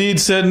 Yazid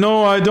said,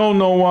 "No, I don't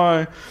know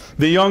why."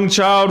 The young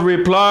child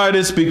replied,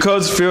 "It's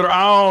because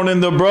Fir'aun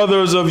and the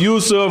brothers of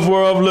Yusuf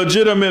were of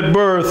legitimate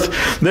birth.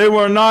 They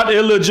were not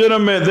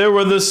illegitimate. They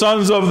were the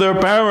sons of their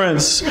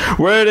parents.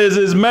 Where it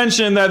is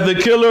mentioned that the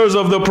killers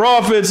of the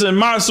prophets and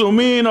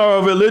Ma'sumin are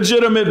of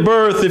illegitimate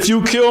birth. If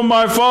you kill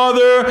my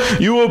father,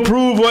 you will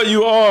prove what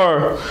you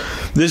are."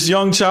 This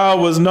young child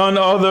was none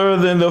other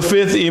than the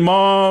fifth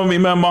Imam,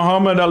 Imam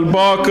Muhammad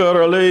al-Baqir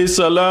alayhi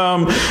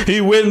salam.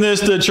 He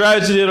witnessed the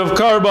tragedy of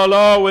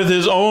Karbala with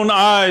his own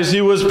eyes.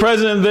 He was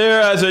present there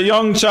as a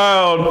young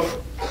child.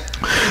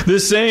 The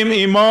same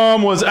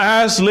Imam was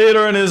asked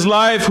later in his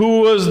life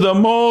who was the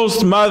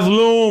most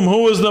madloom,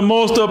 who was the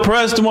most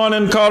oppressed one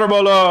in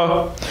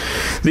Karbala.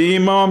 The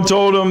Imam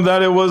told him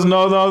that it was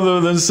none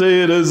other than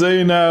Sayyida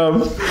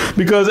Zainab,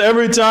 because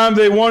every time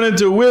they wanted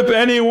to whip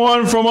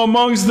anyone from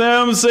amongst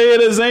them,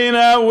 Sayyida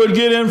Zainab would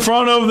get in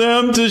front of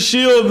them to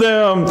shield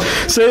them.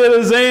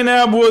 Sayyida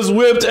Zainab was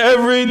whipped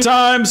every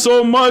time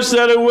so much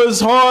that it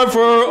was hard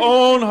for her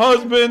own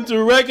husband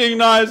to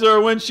recognize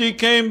her when she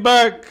came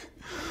back.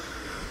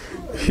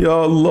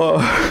 Ya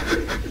Allah.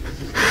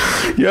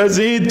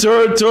 Yazid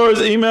turned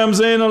towards Imam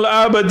Zain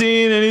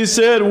al-Abidin and he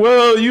said,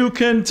 well, you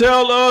can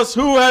tell us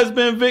who has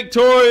been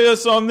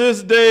victorious on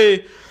this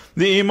day.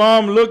 The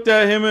Imam looked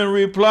at him and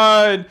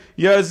replied,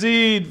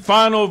 Yazid,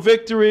 final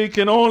victory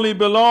can only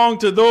belong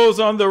to those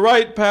on the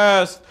right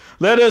path.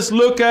 Let us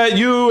look at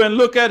you and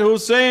look at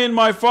Hussein,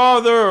 my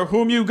father,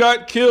 whom you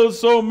got killed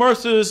so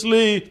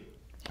mercilessly.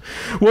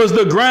 Was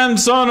the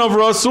grandson of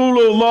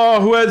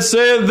Rasulullah, who had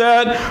said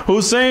that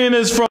Hussein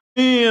is from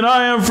me and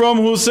I am from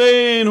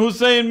Hussein.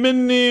 Hussein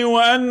minni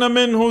wa anna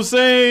min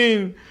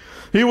Hussein.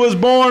 He was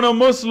born a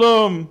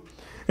Muslim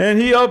and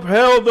he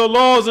upheld the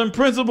laws and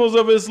principles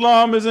of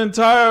Islam his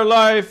entire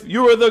life.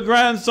 You are the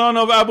grandson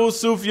of Abu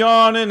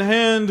Sufyan and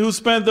Hind, who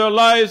spent their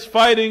lives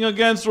fighting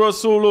against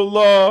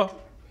Rasulullah.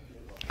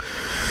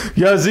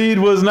 Yazid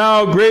was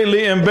now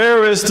greatly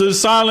embarrassed to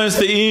silence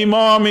the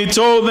Imam. He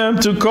told them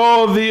to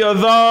call the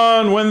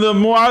adhan. When the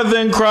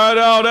muadhin cried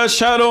out,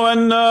 Ashhadu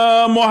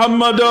anna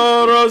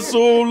Muhammadan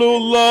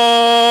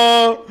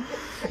Rasulullah,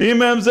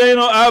 Imam Zain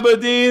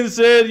al-Abidin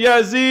said,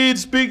 Yazid,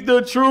 speak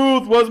the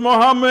truth. Was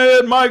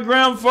Muhammad my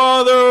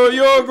grandfather or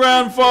your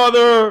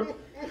grandfather?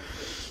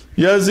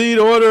 Yazid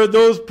ordered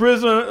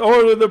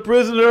the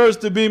prisoners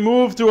to be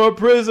moved to a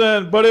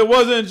prison, but it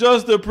wasn't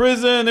just a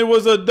prison, it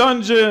was a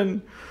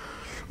dungeon.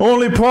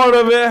 Only part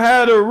of it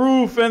had a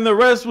roof and the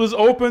rest was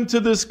open to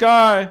the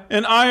sky.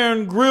 An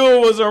iron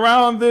grill was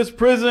around this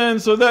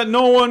prison so that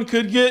no one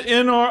could get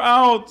in or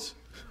out.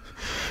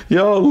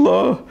 Ya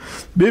Allah.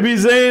 Bibi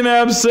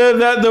Zainab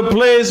said that the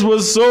place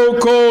was so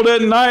cold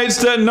at nights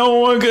that no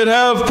one could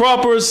have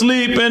proper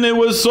sleep, and it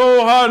was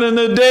so hot in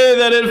the day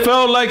that it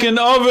felt like an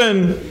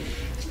oven.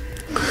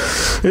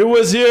 It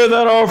was here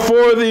that our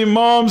fourth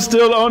Imam,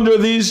 still under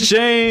these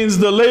chains,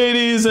 the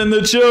ladies and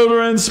the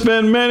children,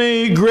 spent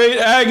many great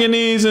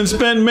agonies and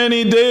spent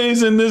many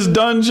days in this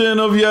dungeon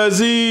of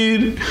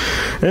Yazid.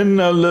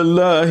 Inna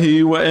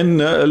lillahi wa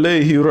inna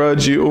ilayhi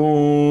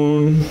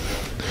raji'un.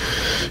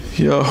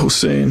 Ya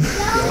Hussein.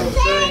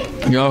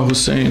 Ya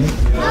Hussein.